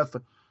 seconds left.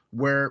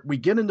 Where we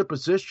get into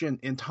position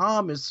and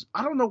Tom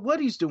I don't know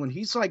what he's doing.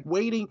 He's like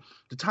waiting.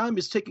 The time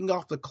is ticking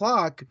off the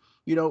clock.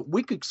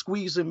 We could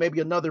squeeze in maybe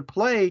another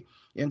play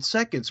in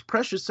seconds.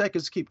 Precious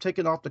seconds keep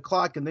ticking off the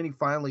clock, and then he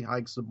finally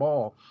hikes the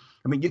ball.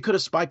 I mean, you could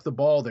have spiked the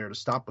ball there to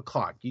stop the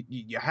clock.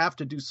 You have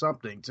to do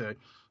something to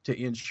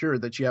ensure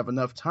that you have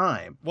enough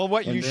time. Well,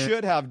 what you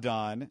should have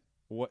done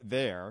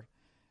there,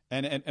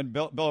 and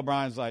Bill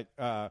O'Brien's like,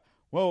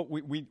 well,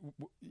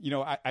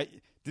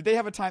 did they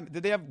have a time?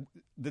 Did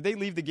they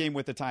leave the game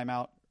with a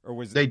timeout, or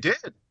was they did?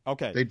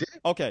 Okay, they did.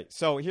 Okay,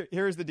 so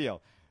here's the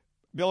deal.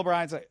 Bill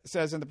O'Brien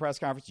says in the press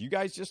conference, you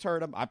guys just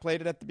heard him. I played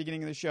it at the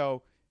beginning of the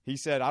show. He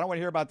said, I don't want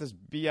to hear about this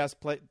BS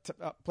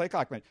play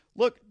clock.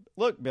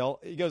 Look, Bill.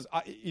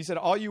 He said,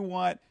 all you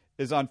want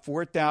is on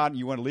fourth down.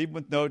 You want to leave him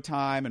with no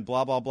time and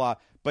blah blah blah.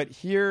 But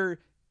here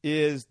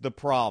is the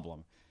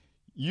problem.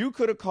 You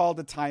could have called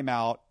a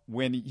timeout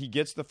when he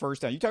gets the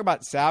first down. You talk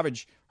about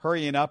Savage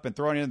hurrying up and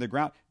throwing it in the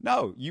ground.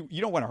 No, you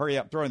don't want to hurry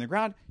up, throw it in the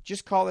ground.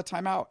 Just call the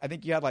timeout. I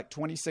think you had like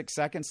 26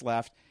 seconds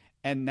left.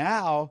 And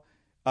now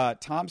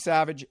Tom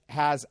Savage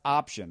has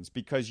options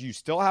because you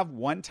still have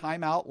one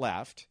timeout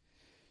left.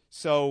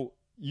 So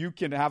you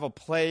can have a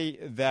play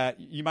that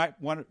you might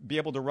want to be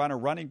able to run a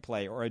running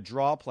play or a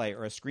draw play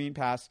or a screen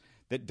pass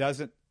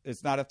that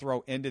it's not a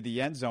throw into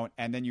the end zone,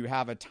 and then you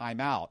have a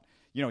timeout.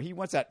 He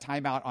wants that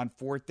timeout on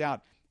fourth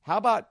down. How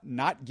about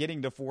not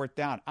getting to fourth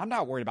down? I'm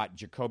not worried about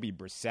Jacoby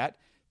Brissett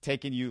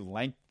taking you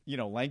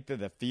length of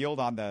the field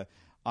on the,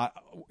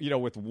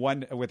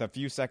 with a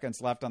few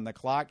seconds left on the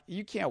clock.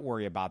 You can't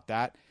worry about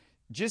that.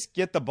 Just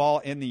get the ball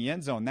in the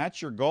end zone.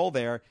 That's your goal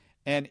there.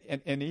 And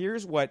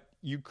here's what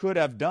you could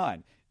have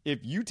done. If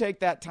you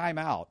take that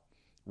timeout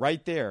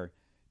right there,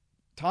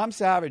 Tom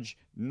Savage,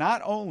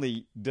 not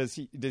only does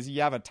he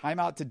have a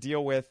timeout to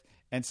deal with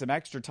and some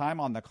extra time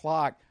on the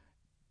clock,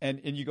 And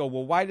you go,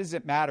 well, why does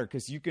it matter?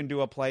 Because you can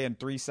do a play in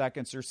 3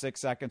 seconds or 6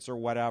 seconds or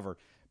whatever.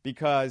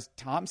 Because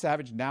Tom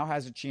Savage now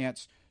has a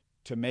chance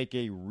to make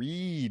a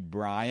read,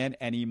 Brian,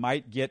 and he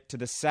might get to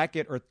the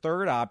second or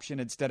third option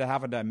instead of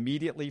having to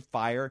immediately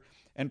fire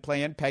and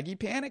play in Peggy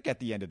Panic at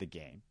the end of the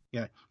game.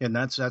 Yeah, and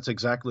that's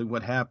exactly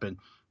what happened.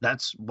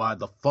 That's why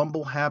the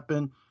fumble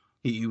happened.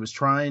 He was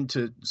trying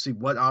to see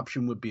what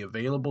option would be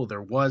available.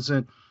 There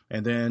wasn't.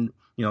 And then,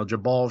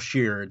 Jabal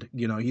Sheard,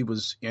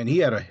 he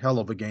had a hell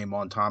of a game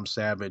on Tom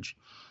Savage.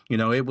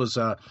 It was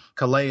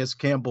Calais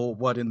Campbell,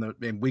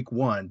 in week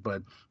 1,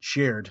 but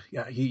Sheard,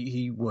 yeah,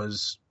 he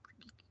was,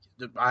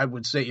 I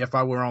would say if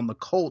I were on the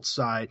Colts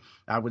side,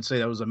 I would say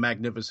that was a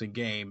magnificent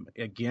game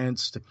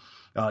against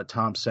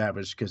Tom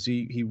Savage because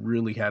he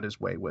really had his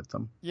way with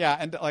them. Yeah,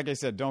 and like I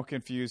said, don't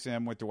confuse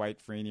him with Dwight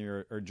Freeney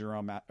or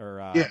Jerome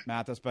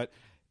Mathis. But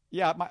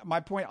yeah, my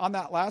point on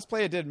that last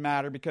play, it didn't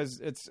matter because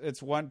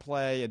it's one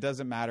play. It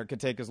doesn't matter. It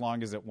could take as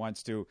long as it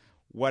wants to,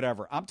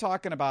 whatever. I'm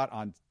talking about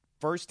on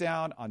first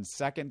down, on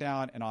second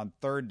down, and on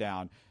third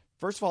down.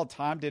 First of all,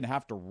 Tom didn't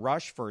have to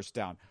rush first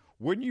down.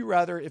 Wouldn't you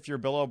rather, if you're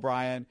Bill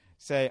O'Brien,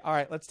 say, all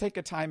right, let's take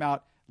a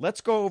timeout.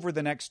 Let's go over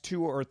the next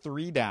 2 or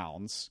 3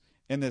 downs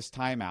in this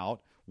timeout,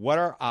 what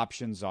our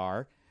options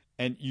are,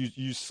 and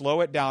you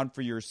slow it down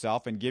for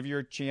yourself and give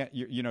your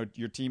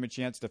team a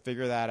chance to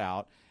figure that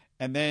out.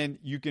 And then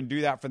you can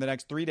do that for the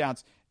next 3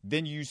 downs.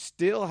 Then you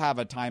still have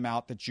a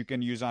timeout that you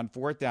can use on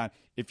fourth down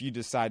if you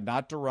decide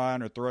not to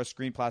run or throw a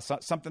screen pass,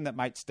 something that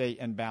might stay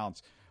in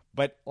bounds.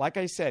 But like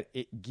I said,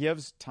 it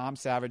gives Tom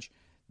Savage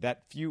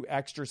that few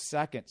extra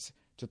seconds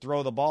to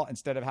throw the ball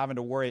instead of having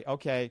to worry,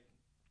 okay,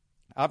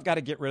 I've got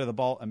to get rid of the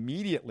ball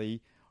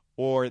immediately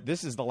or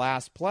this is the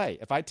last play.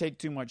 If I take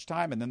too much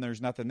time and then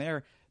there's nothing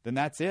there, then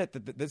that's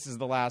it. This is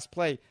the last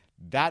play.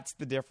 That's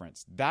the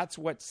difference. That's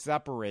what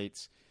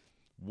separates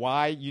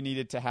why you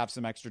needed to have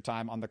some extra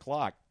time on the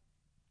clock.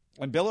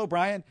 And Bill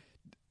O'Brien,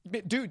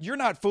 dude, you're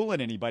not fooling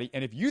anybody.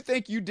 And if you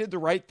think you did the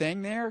right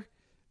thing there,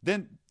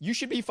 then you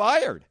should be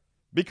fired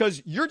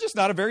because you're just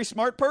not a very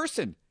smart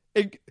person.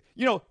 End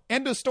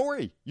of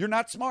story. You're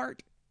not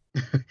smart.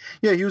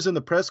 Yeah, he was in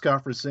the press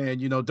conference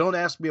saying, don't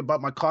ask me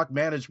about my clock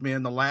management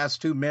in the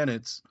last 2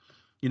 minutes.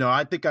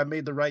 I think I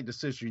made the right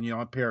decision.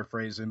 I'm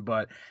paraphrasing,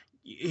 but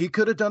he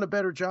could have done a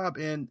better job.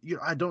 And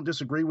I don't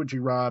disagree with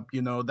you, Rob.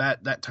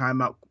 That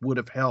timeout would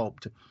have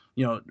helped,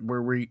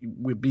 where we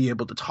would be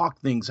able to talk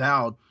things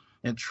out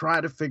and try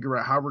to figure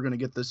out how we're going to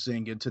get this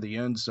thing into the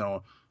end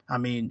zone. I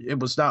mean, it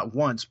was not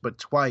once, but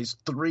twice,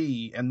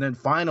 3, and then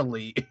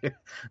finally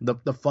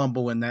the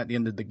fumble and that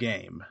ended the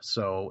game.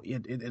 So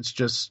it's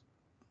just,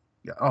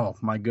 oh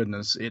my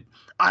goodness.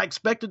 I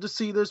expected to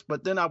see this,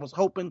 but then I was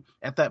hoping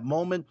at that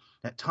moment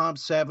that Tom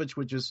Savage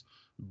would just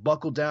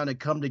buckle down and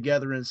come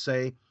together and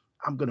say,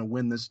 I'm going to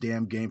win this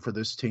damn game for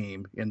this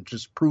team and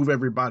just prove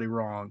everybody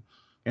wrong.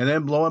 And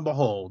then lo and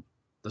behold,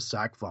 the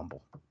sack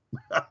fumble.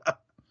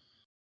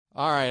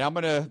 All right, I'm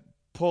going to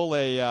pull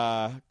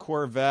a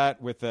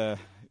Corvette with a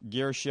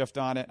gear shift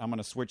on it. I'm going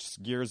to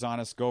switch gears on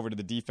us, go over to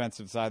the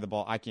defensive side of the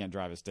ball. I can't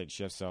drive a stick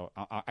shift, so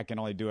I can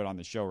only do it on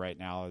the show right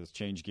now. Is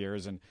change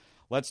gears. And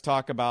let's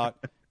talk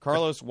about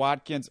Carlos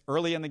Watkins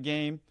early in the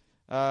game.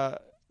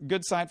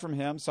 Good sign from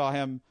him. Saw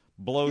him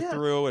blow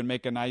through and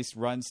make a nice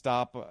run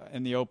stop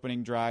in the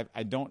opening drive.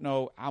 I don't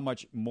know how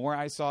much more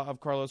I saw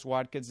of Carlos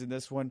Watkins in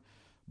this one,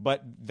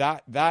 but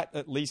that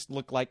at least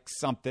looked like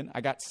something.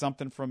 I got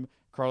something from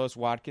Carlos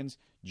Watkins.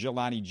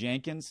 Jelani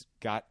Jenkins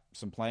got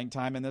some playing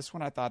time in this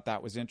one. I thought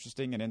that was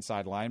interesting, an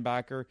inside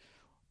linebacker.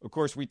 Of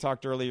course, we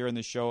talked earlier in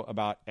the show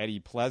about Eddie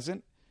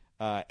Pleasant.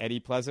 Eddie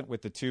Pleasant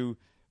with the 2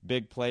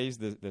 big plays,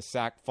 the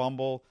sack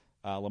fumble.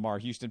 Lamar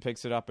Houston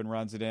picks it up and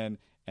runs it in.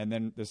 And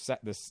then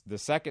the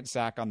second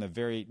sack on the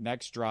very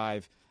next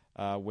drive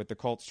with the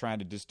Colts trying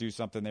to just do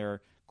something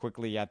there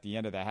quickly at the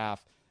end of the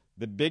half.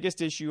 The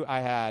biggest issue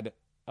I had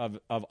of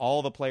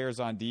all the players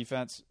on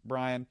defense,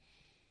 Brian,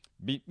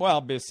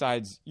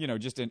 besides,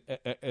 just in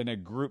a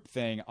group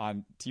thing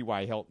on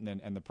T.Y.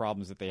 Hilton and the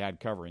problems that they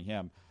had covering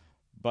him,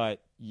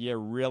 but you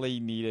really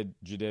needed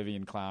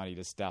Jadeveon Clowney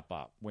to step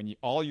up. When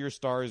all your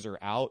stars are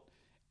out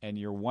and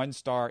your one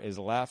star is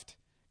left,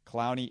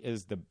 Clowney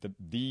is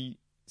the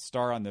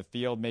star on the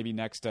field, maybe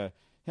next to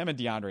him and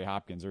DeAndre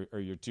Hopkins are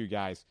your 2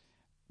 guys.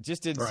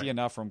 Just didn't see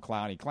enough from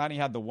Clowney. Clowney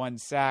had the 1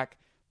 sack,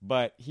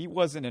 but he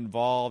wasn't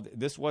involved.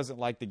 This wasn't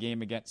like the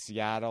game against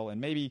Seattle,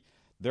 and maybe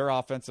their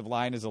offensive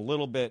line is a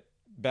little bit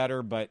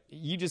better, but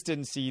you just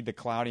didn't see the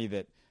Clowney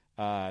that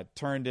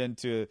turned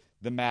into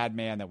the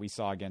madman that we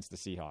saw against the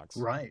Seahawks.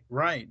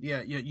 Right.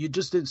 Yeah. You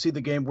just didn't see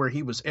the game where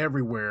he was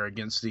everywhere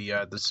against the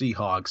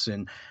Seahawks.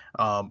 And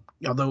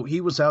although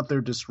he was out there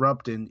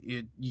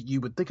disrupting,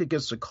 you would think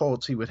against the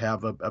Colts he would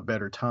have a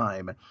better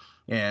time.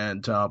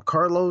 And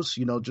Carlos,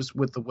 just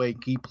with the way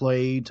he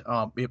played,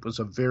 it was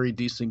a very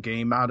decent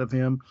game out of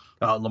him.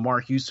 Lamar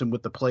Houston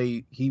with the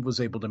play he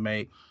was able to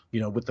make,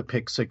 with the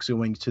pick 6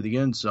 going to the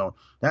end zone.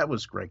 That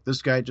was great.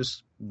 This guy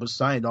just was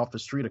signed off the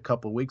street a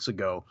couple of weeks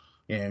ago.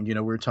 And, we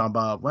were talking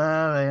about,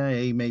 well,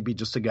 he may be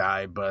just a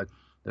guy, but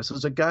This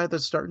is a guy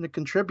that's starting to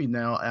contribute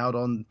now out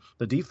on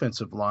the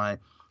defensive line.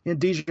 And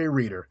DJ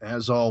Reader,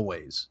 as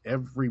always,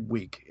 every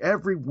week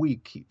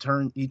he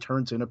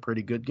turns in a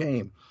pretty good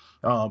game.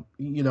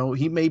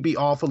 He may be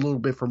off a little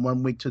bit from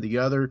one week to the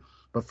other,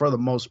 but for the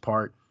most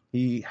part,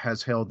 he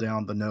has held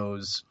down the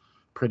nose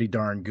pretty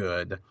darn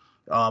good.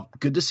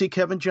 Good to see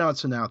Kevin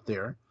Johnson out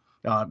there,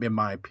 in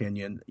my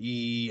opinion.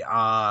 He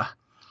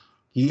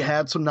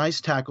had some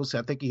nice tackles.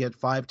 I think he had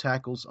 5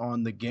 tackles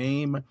on the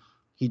game.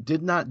 He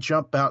did not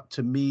jump out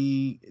to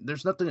me.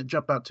 There's nothing that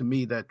jumped out to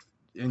me that,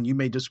 and you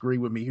may disagree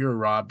with me here,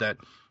 Rob, that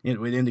it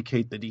would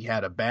indicate that he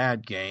had a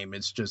bad game.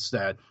 It's just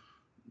that,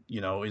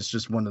 it's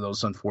just one of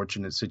those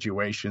unfortunate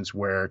situations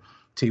where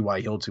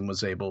T.Y. Hilton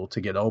was able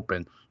to get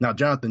open. Now,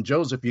 Jonathan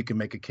Joseph, you can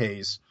make a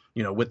case,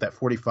 with that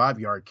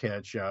 45-yard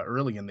catch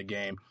early in the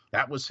game.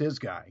 That was his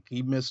guy.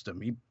 He missed him.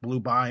 He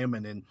blew by him,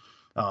 and then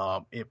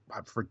I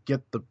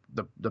forget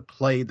the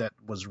play that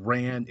was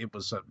ran. It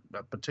was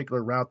a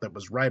particular route that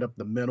was right up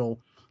the middle,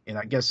 and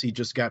I guess he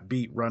just got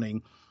beat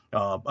running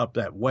up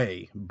that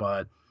way.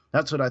 But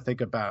that's what I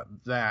think about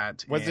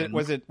that.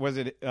 Was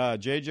it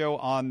J-Joe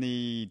on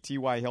the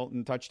T.Y.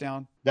 Hilton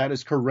touchdown? That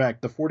is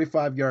correct. The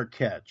 45-yard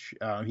catch.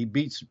 He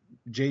beats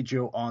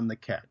J-Joe on the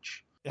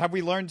catch. Have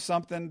we learned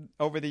something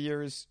over the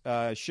years?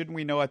 Shouldn't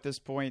we know at this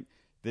point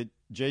that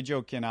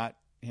J-Joe cannot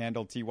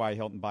handle T.Y.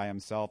 Hilton by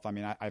himself? I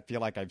mean, I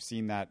feel like I've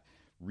seen that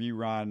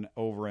rerun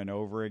over and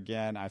over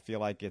again. I feel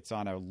like it's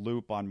on a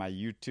loop on my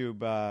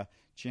YouTube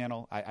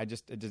channel.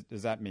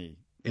 Is that me?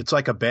 It's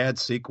like a bad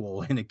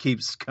sequel, and it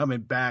keeps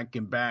coming back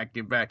and back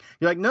and back.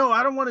 You're like, no,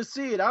 I don't want to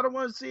see it. I don't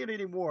want to see it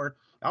anymore.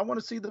 I want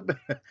to see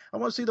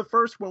the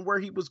first one where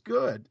he was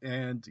good.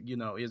 And,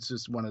 it's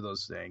just one of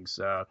those things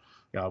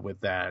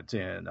with that.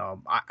 And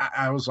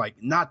I was like,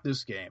 not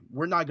this game.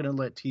 We're not going to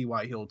let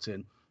T.Y.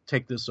 Hilton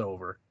take this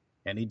over.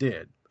 And he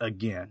did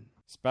again.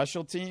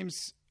 Special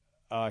teams,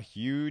 a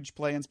huge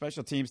play in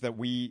special teams that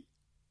we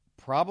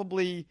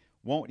probably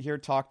won't hear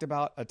talked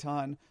about a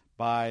ton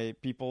by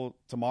people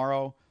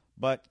tomorrow.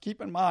 But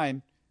keep in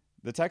mind,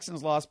 the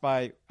Texans lost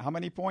by how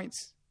many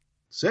points?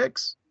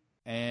 6.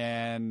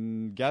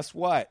 And guess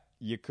what?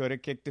 You could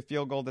have kicked a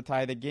field goal to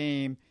tie the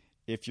game.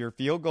 If your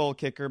field goal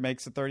kicker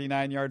makes a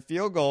 39-yard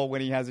field goal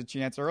when he has a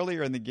chance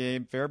earlier in the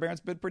game,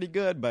 Fairbairn's been pretty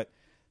good, but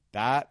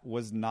that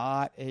was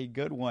not a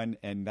good one,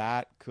 and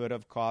that could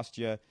have cost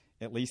you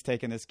at least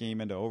taking this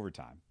game into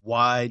overtime.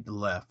 Wide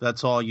left.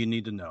 That's all you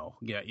need to know.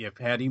 Yeah, if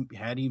had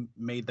he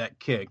made that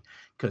kick,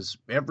 because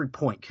every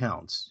point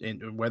counts,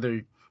 and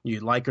whether you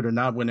like it or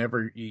not,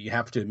 whenever you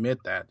have to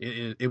admit that,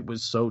 it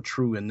was so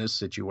true in this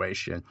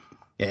situation.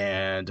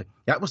 And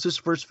that was his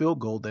first field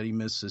goal that he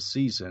missed this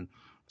season.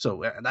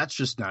 So that's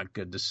just not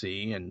good to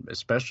see, and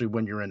especially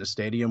when you're in a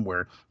stadium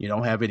where you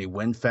don't have any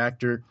wind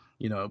factor.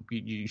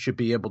 You should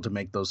be able to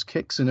make those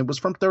kicks, and it was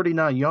from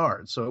 39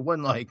 yards. So it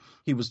wasn't like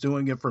he was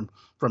doing it from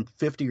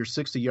 50 or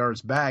 60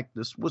 yards back.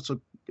 This was a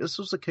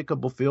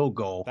kickable field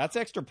goal. That's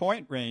extra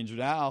point range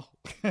now.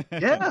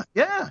 Yeah.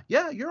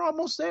 You're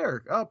almost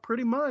there,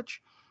 pretty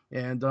much.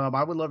 And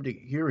I would love to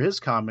hear his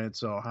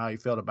comments on how he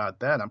felt about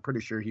that. I'm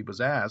pretty sure he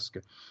was asked,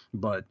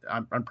 but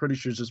I'm pretty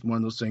sure it's just one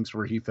of those things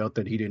where he felt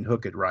that he didn't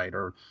hook it right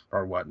or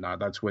whatnot.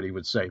 That's what he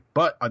would say.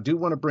 But I do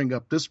want to bring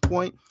up this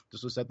point.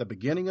 This was at the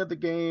beginning of the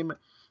game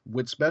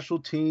with special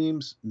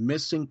teams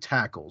missing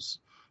tackles.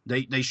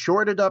 They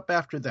shorted up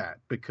after that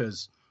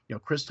because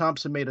Chris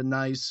Thompson made a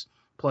nice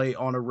play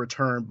on a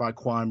return by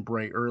Quan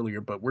Bray earlier,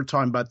 but we're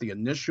talking about the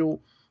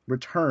initial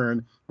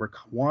return where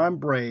Quan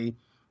Bray,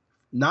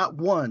 not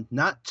 1,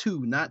 not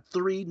 2, not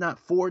 3, not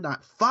 4,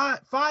 not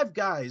 5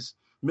 guys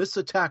missed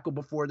a tackle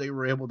before they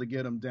were able to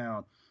get him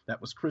down. That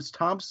was Chris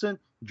Thompson,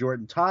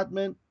 Jordan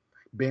Todman,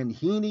 Ben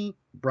Heaney,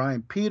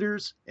 Brian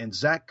Peters, and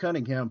Zach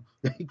Cunningham.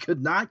 They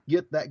could not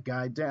get that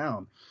guy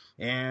down.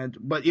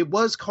 But it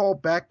was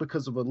called back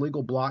because of a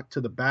legal block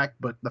to the back.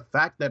 But the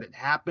fact that it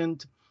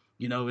happened,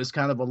 is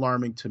kind of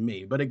alarming to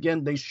me. But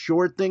again, they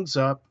shored things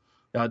up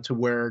to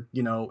where,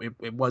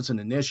 it wasn't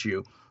an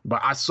issue.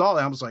 But I saw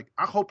that. I was like,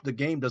 I hope the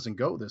game doesn't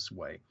go this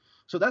way.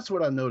 So that's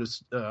what I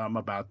noticed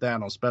about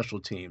that on special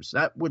teams.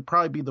 That would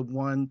probably be the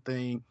one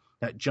thing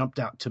that jumped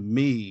out to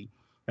me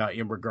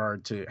in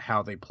regard to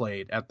how they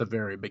played at the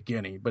very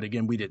beginning. But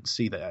again, we didn't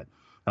see that.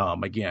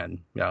 It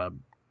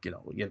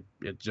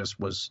just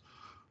was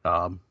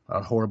a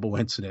horrible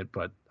incident,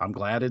 but I'm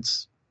glad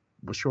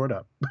was short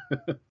up.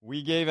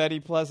 We gave Eddie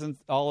Pleasant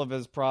all of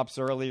his props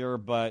earlier,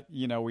 but,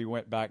 we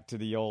went back to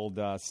the old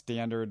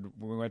standard.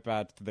 We went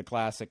back to the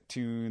classic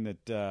tune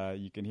that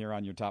you can hear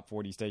on your top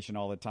 40 station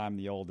all the time,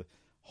 the old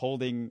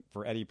holding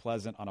for Eddie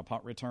Pleasant on a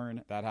punt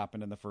return. That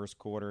happened in the first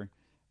quarter.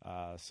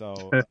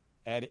 So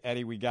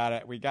Eddie, we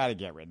gotta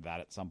get rid of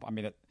that at some point. I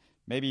mean,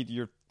 maybe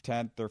your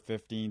 10th or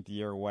 15th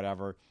year or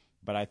whatever,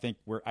 but I think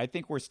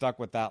we're stuck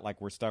with that.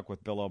 Like we're stuck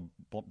with Bill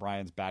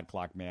O'Brien's bad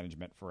clock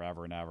management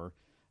forever and ever.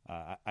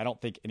 I don't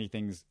think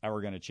anything's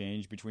ever going to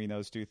change between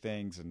those two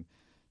things, and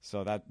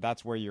so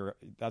that's where you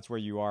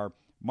are.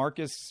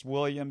 Marcus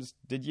Williams,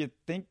 did you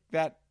think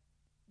that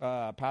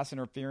pass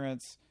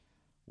interference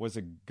was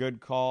a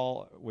good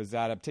call. Was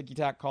that a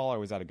ticky-tack call or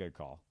was that a good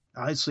call?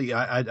 Honestly,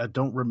 I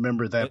don't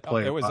remember that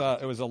play. It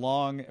was a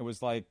long. It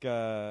was like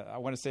I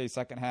want to say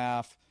second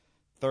half,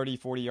 30,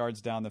 40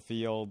 yards down the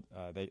field.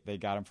 They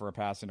got him for a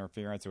pass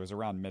interference. It was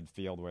around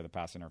midfield where the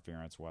pass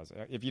interference was.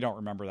 If you don't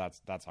remember,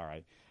 that's all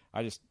right.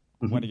 I just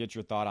want to get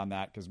your thought on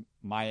that because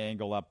my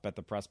angle up at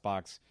the press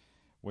box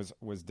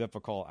was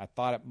difficult. I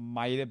thought it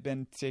might have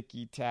been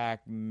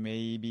ticky-tack,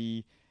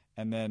 maybe,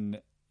 and then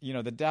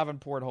the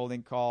Davenport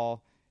holding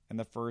call in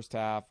the first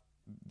half.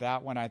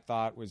 That one I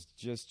thought was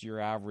just your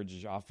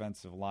average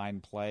offensive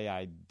line play.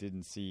 I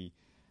didn't see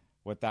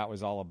what that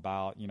was all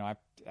about. I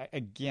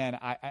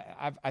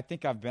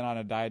think I've been on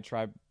a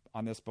diatribe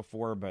on this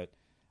before, but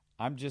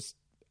I'm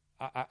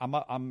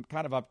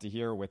kind of up to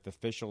here with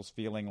officials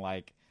feeling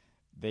like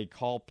they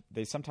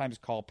sometimes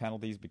call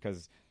penalties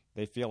because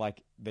they feel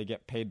like they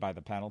get paid by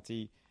the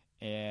penalty.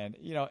 And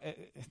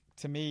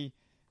to me,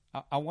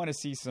 I want to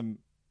see some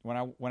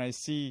when I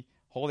see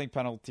holding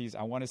penalties,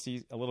 I want to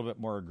see a little bit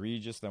more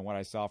egregious than what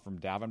I saw from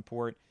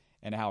Davenport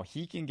and how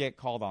he can get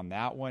called on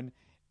that one.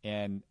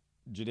 And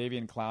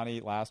Jadeveon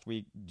Clowney last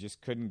week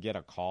just couldn't get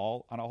a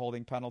call on a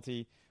holding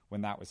penalty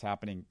when that was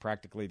happening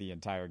practically the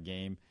entire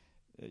game.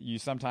 You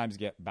sometimes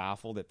get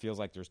baffled. It feels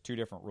like there's two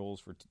different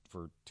rules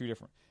for two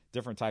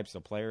different types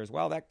of players.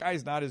 Well, that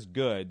guy's not as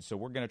good, so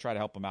we're going to try to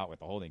help him out with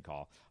the holding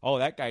call. Oh,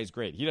 that guy's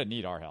great. He doesn't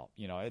need our help.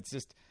 It's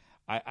just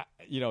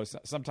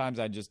sometimes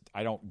I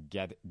don't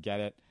get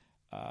it.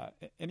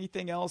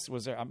 Anything else?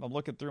 Was there? I'm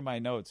looking through my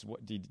notes.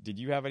 What did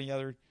you have any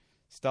other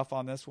stuff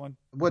on this one?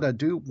 What I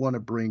do want to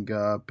bring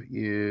up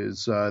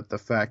is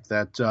the fact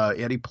that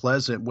Eddie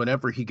Pleasant,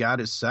 whenever he got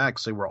his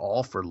sacks, they were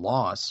all for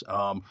loss.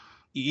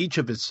 Each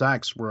of his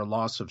sacks were a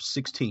loss of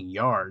 16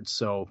 yards.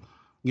 So,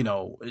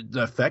 the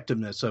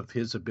effectiveness of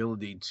his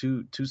ability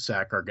to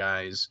sack our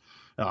guys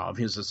of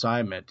his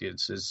assignment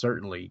is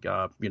certainly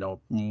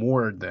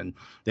more than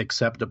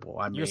acceptable.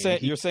 I mean,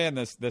 you're saying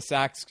the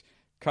sacks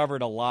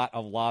covered a lot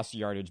of lost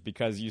yardage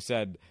because you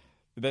said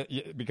that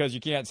because you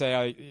can't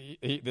say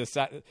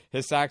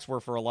his sacks were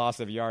for a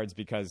loss of yards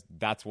because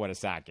that's what a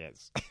sack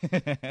is.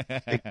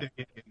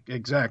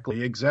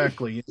 Exactly.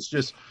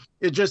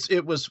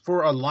 It was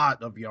for a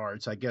lot of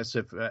yards, I guess,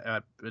 if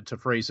to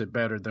phrase it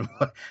better than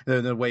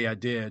the way I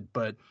did,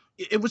 but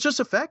it was just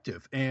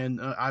effective,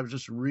 and I was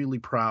just really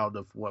proud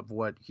of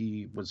what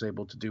he was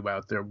able to do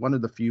out there. One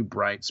of the few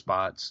bright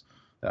spots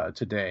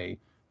today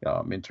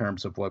in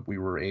terms of what we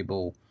were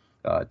able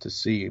to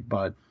see.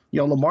 But,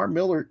 Lamar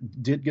Miller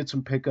did get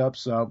some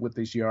pickups with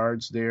his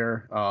yards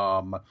there.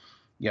 What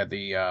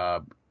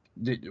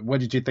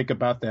did you think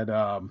about that?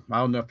 I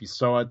don't know if you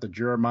saw it, the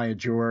Jeremiah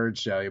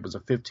George. It was a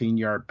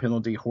 15-yard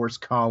penalty, horse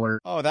collar.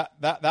 Oh,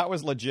 that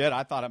was legit.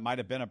 I thought it might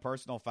have been a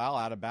personal foul,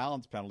 out of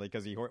bounds penalty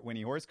because when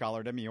he horse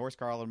collared him, he horse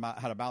collared him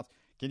out of bounds.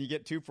 Can you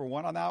get 2 for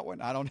 1 on that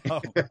one? I don't know.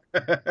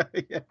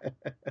 Yeah.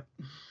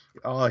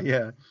 Oh,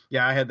 yeah.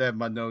 Yeah, I had that in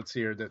my notes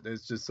here. That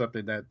it's just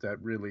something that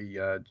really,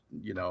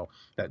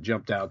 that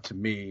jumped out to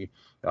me.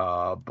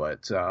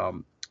 But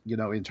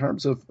in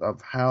terms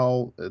of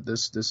how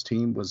this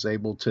team was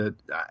able to,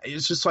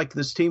 it's just like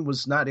this team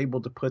was not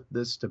able to put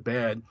this to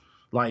bed.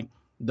 Like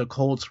the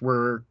Colts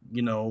were,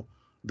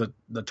 the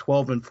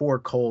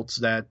 12-4 Colts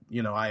that,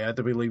 I had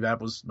to believe that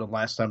was the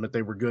last time that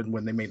they were good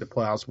when they made the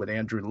playoffs with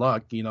Andrew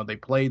Luck. They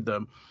played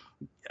them.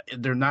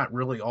 They're not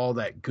really all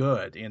that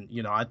good. And,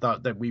 I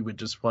thought that we would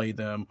just play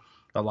them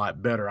a lot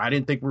better. I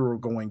didn't think we were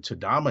going to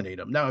dominate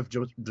them. Now, if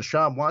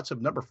Deshaun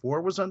Watson, number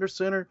 4, was under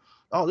center,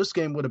 this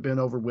game would have been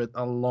over with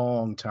a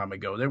long time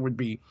ago. There would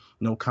be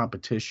no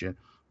competition.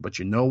 But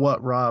you know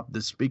what, Rob?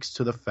 This speaks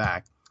to the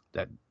fact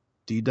that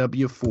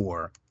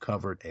DW4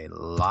 covered a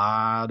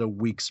lot of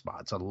weak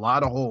spots, a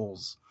lot of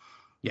holes.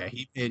 Yeah,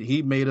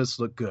 he made us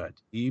look good.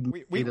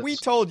 We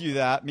told you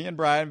that. Me and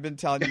Brian have been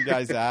telling you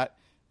guys that.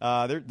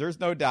 There's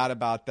no doubt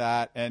about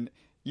that. And,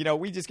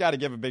 we just got to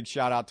give a big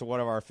shout out to one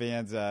of our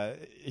fans.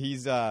 He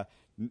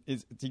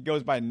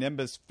goes by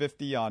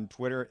Nimbus50 on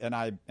Twitter, and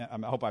I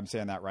hope I'm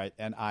saying that right,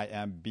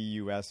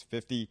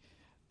 NIMBUS50.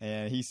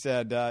 And he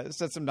said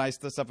some nice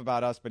stuff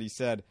about us, but he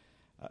said,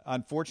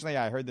 unfortunately,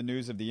 I heard the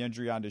news of the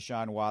injury on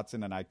Deshaun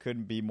Watson, and I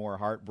couldn't be more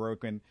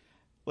heartbroken.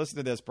 Listen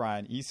to this,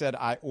 Brian. He said,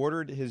 I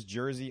ordered his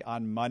jersey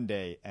on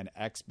Monday and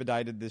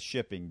expedited the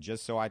shipping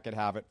just so I could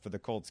have it for the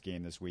Colts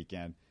game this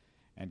weekend.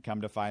 And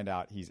come to find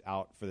out, he's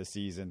out for the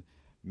season.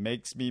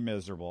 Makes me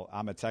miserable.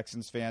 I'm a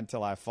Texans fan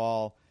till I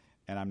fall,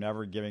 and I'm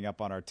never giving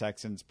up on our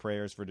Texans.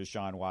 Prayers for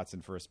Deshaun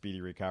Watson for a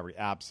speedy recovery.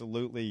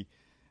 Absolutely.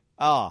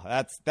 Oh,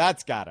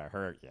 that's got to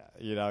hurt you.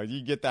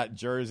 You get that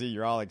jersey,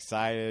 you're all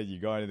excited, you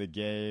go into the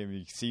game,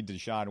 you see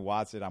Deshaun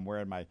Watson, I'm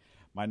wearing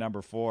my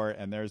number 4,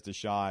 and there's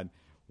Deshaun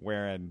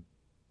wearing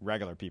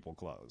regular people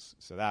clothes.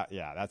 So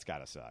that's got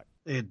to suck.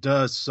 It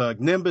does suck.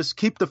 Nimbus,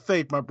 keep the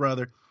faith, my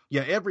brother.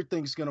 Yeah,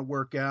 everything's going to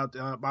work out.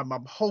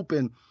 I'm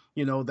hoping,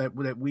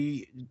 that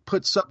we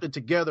put something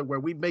together where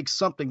we make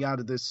something out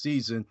of this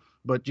season,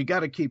 but you got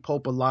to keep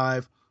hope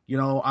alive.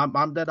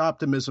 I'm that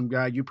optimism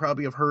guy. You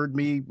probably have heard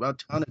me a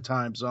ton of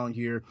times on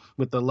here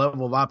with the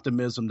level of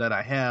optimism that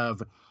I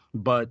have.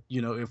 But,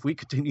 if we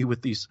continue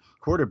with these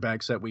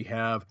quarterbacks that we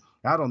have,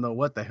 I don't know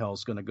what the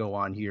hell's going to go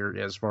on here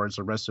as far as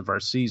the rest of our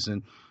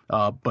season.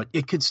 But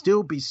it could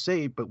still be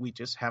safe, but we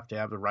just have to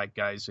have the right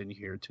guys in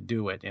here to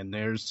do it. And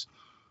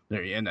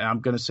and I'm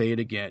going to say it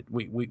again.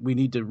 We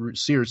need to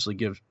seriously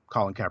give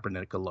Colin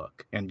Kaepernick a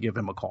look and give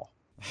him a call.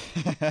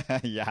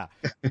 Yeah.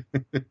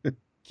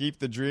 Keep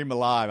the dream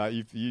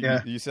alive.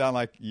 You sound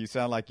like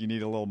you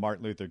need a little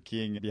Martin Luther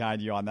King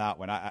behind you on that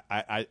one.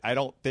 I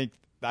don't think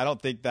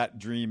that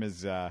dream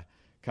is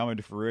coming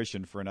to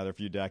fruition for another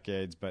few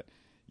decades. But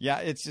yeah,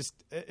 it's just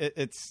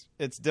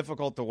it's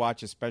difficult to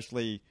watch,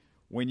 especially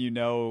when you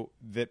know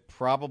that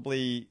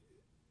probably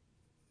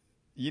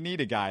you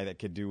need a guy that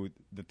could do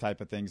the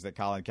type of things that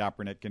Colin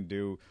Kaepernick can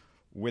do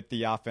with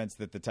the offense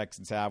that the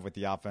Texans have, with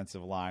the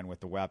offensive line, with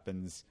the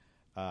weapons.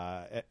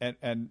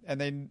 And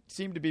they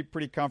seem to be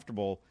pretty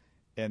comfortable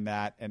in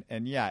that.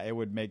 And yeah, it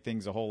would make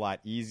things a whole lot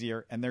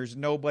easier. And there's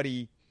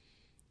nobody,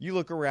 you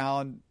look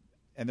around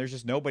and there's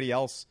just nobody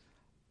else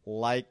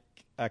like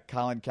a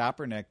Colin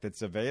Kaepernick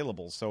that's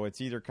available. So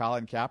it's either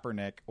Colin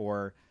Kaepernick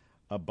or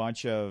a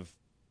bunch of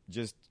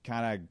just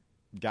kind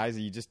of guys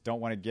that you just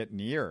don't want to get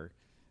near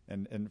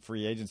and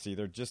free agency.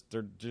 They're just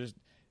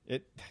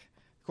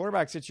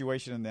quarterback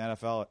situation in the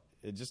NFL.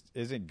 It just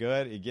isn't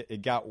good.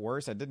 It got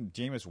worse. Didn't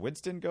Jameis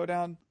Winston go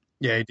down?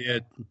 Yeah, he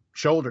did.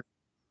 Shoulder.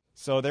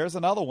 So there's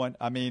another one.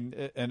 I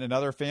mean, and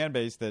another fan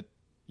base that,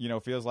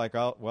 feels like,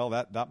 oh, well,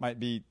 that might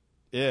be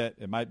it.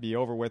 It might be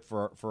over with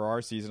for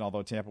our season,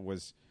 although Tampa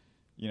was,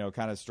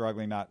 kind of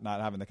struggling, not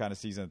having the kind of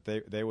season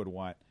that they would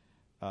want.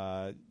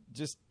 It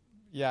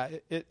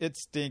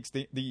stinks.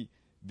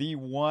 The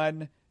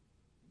one,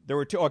 there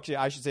were two, actually,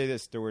 I should say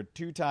this. There were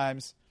two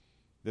times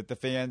that the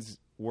fans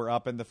were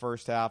up in the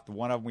first half.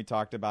 One of them we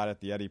talked about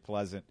at the Eddie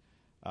Pleasant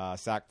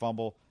sack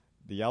fumble.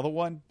 The other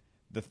one,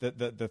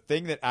 the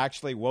thing that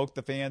actually woke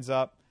the fans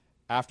up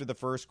after the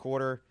first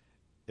quarter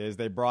is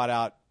they brought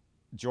out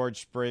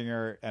George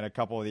Springer and a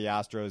couple of the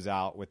Astros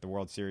out with the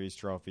World Series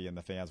trophy, and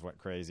the fans went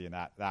crazy, and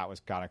that was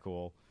kind of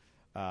cool.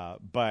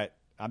 But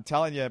I'm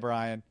telling you,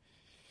 Brian,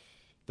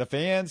 the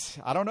fans,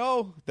 I don't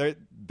know,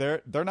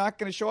 they're not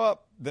going to show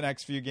up the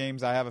next few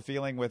games. I have a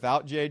feeling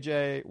without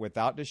JJ,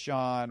 without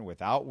Deshaun,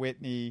 without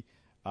Whitney.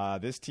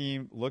 This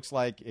team looks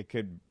like it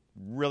could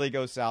really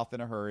go south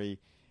in a hurry.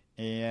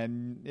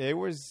 And it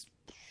was,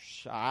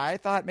 I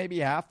thought, maybe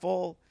half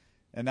full,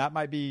 and that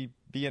might be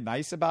being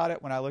nice about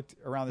it when I looked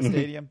around the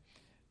stadium.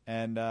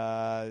 And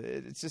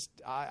it's just,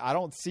 I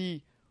don't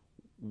see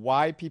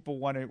why people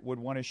would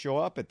want to show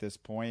up at this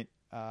point.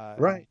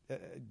 Right.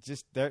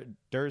 Just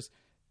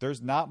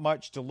there's not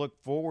much to look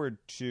forward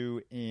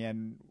to,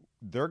 and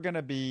they're going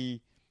to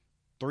be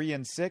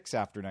 3-6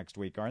 after next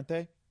week, aren't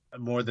they?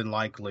 More than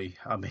likely.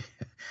 I mean,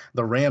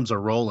 the Rams are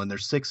rolling. They're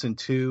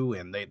 6-2,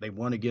 and they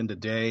won again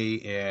today.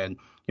 And,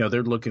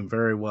 they're looking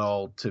very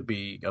well to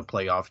be a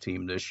playoff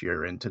team this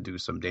year and to do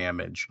some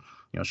damage.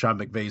 Sean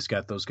McVay's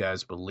got those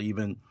guys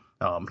believing.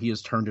 He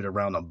has turned it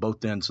around on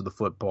both ends of the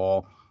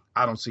football.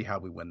 I don't see how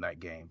we win that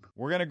game.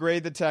 We're going to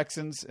grade the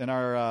Texans in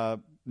our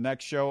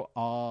next show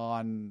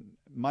on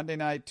Monday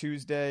night.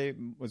 Tuesday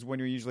was when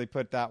we usually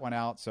put that one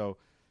out. So,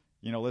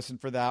 listen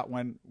for that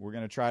one. We're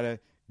going to try to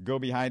go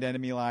behind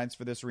enemy lines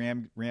for this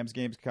Rams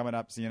games coming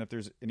up, seeing if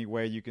there's any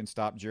way you can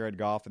stop Jared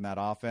Goff in that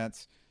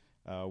offense.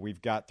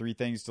 We've got 3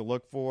 things to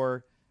look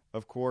for,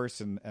 of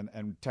course,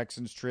 and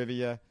Texans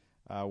trivia,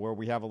 where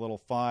we have a little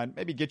fun.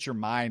 Maybe get your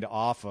mind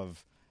off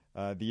of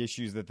the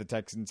issues that the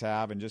Texans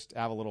have and just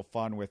have a little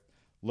fun with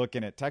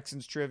looking at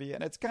Texans trivia.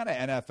 And it's kind of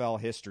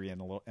NFL history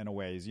in a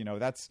ways.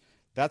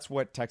 That's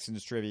what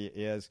Texans trivia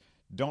is.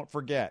 Don't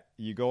forget,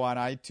 you go on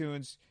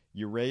iTunes,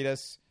 you rate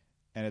us,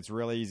 and it's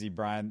really easy,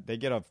 Brian. They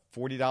get a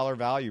 $40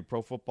 value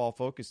Pro Football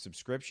Focus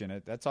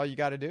subscription. That's all you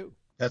got to do.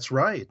 That's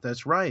right.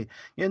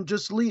 And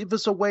just leave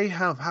us a way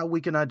how we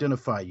can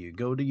identify you.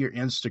 Go to your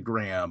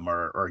Instagram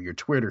or your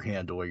Twitter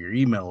handle or your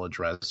email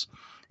address.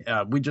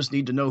 We just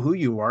need to know who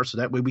you are so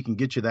that way we can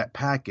get you that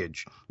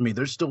package. I mean,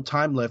 there's still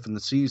time left in the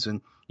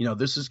season.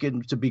 This is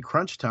getting to be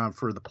crunch time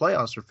for the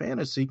playoffs or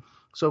fantasy.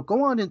 So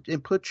go on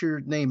and put your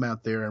name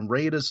out there and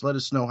rate us. Let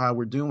us know how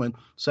we're doing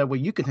so that way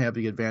you can have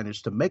the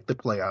advantage to make the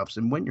playoffs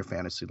and win your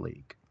fantasy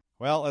league.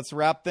 Well, let's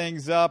wrap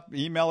things up.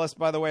 Email us,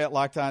 by the way, at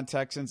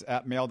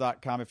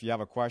lockedontexans@mail.com if you have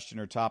a question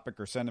or topic,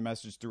 or send a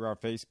message through our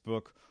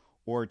Facebook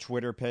or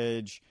Twitter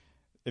page.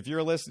 If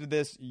you're listening to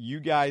this, you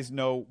guys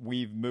know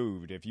we've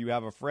moved. If you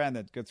have a friend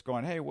that's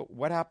going, hey,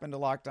 what happened to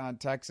Locked On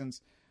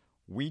Texans?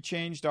 We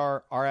changed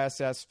our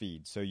RSS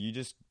feed. So you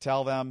just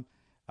tell them,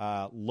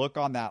 look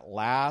on that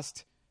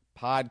last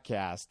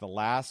podcast, the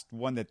last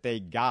one that they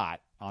got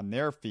on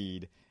their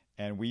feed,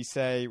 and we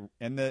say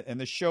in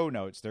the show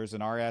notes, there's an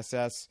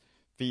RSS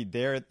feed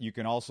there. You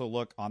can also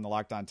look on the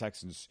Locked On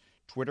Texans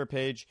Twitter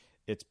page.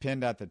 It's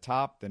pinned at the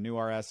top, the new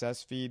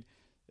RSS feed.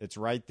 It's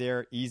right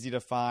there, easy to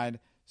find.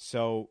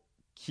 So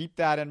keep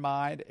that in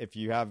mind. If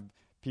you have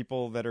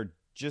people that are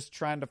just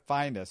trying to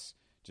find us,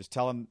 just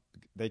tell them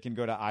they can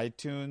go to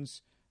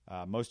iTunes,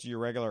 most of your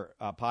regular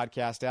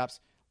podcast apps.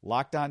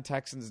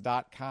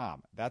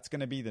 LockedOnTexans.com. That's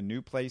going to be the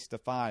new place to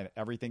find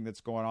everything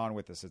that's going on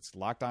with us. It's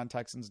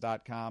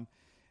LockedOnTexans.com.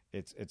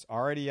 It's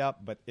already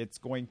up, but it's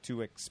going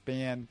to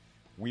expand.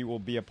 We will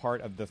be a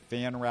part of the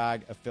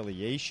FanRag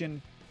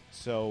affiliation,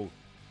 so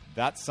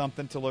that's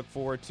something to look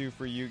forward to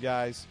for you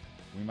guys.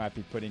 We might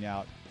be putting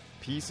out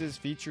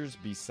features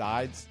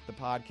besides the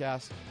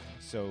podcast,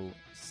 so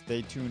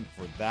stay tuned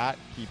for that.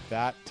 Keep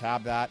that,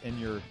 tab that in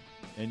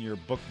your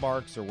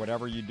bookmarks or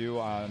whatever you do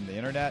on the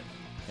internet.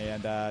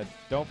 And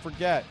don't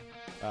forget,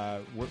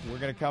 we're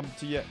going to come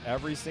to you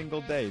every single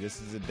day. This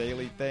is a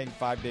daily thing,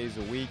 5 days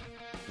a week.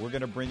 We're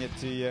going to bring it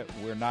to you.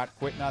 We're not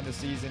quitting on the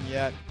season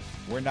yet.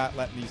 We're not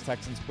letting these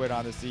Texans quit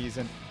on the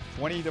season.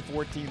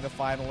 20-14 the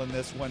final in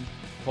this one.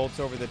 Colts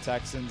over the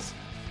Texans.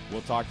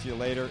 We'll talk to you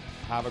later.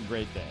 Have a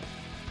great day.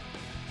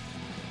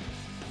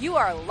 You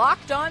are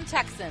Locked On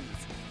Texans,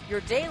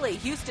 your daily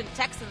Houston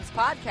Texans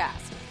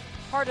podcast.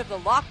 Part of the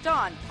Locked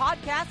On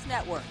Podcast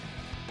Network.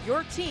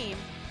 Your team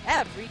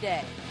every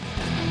day.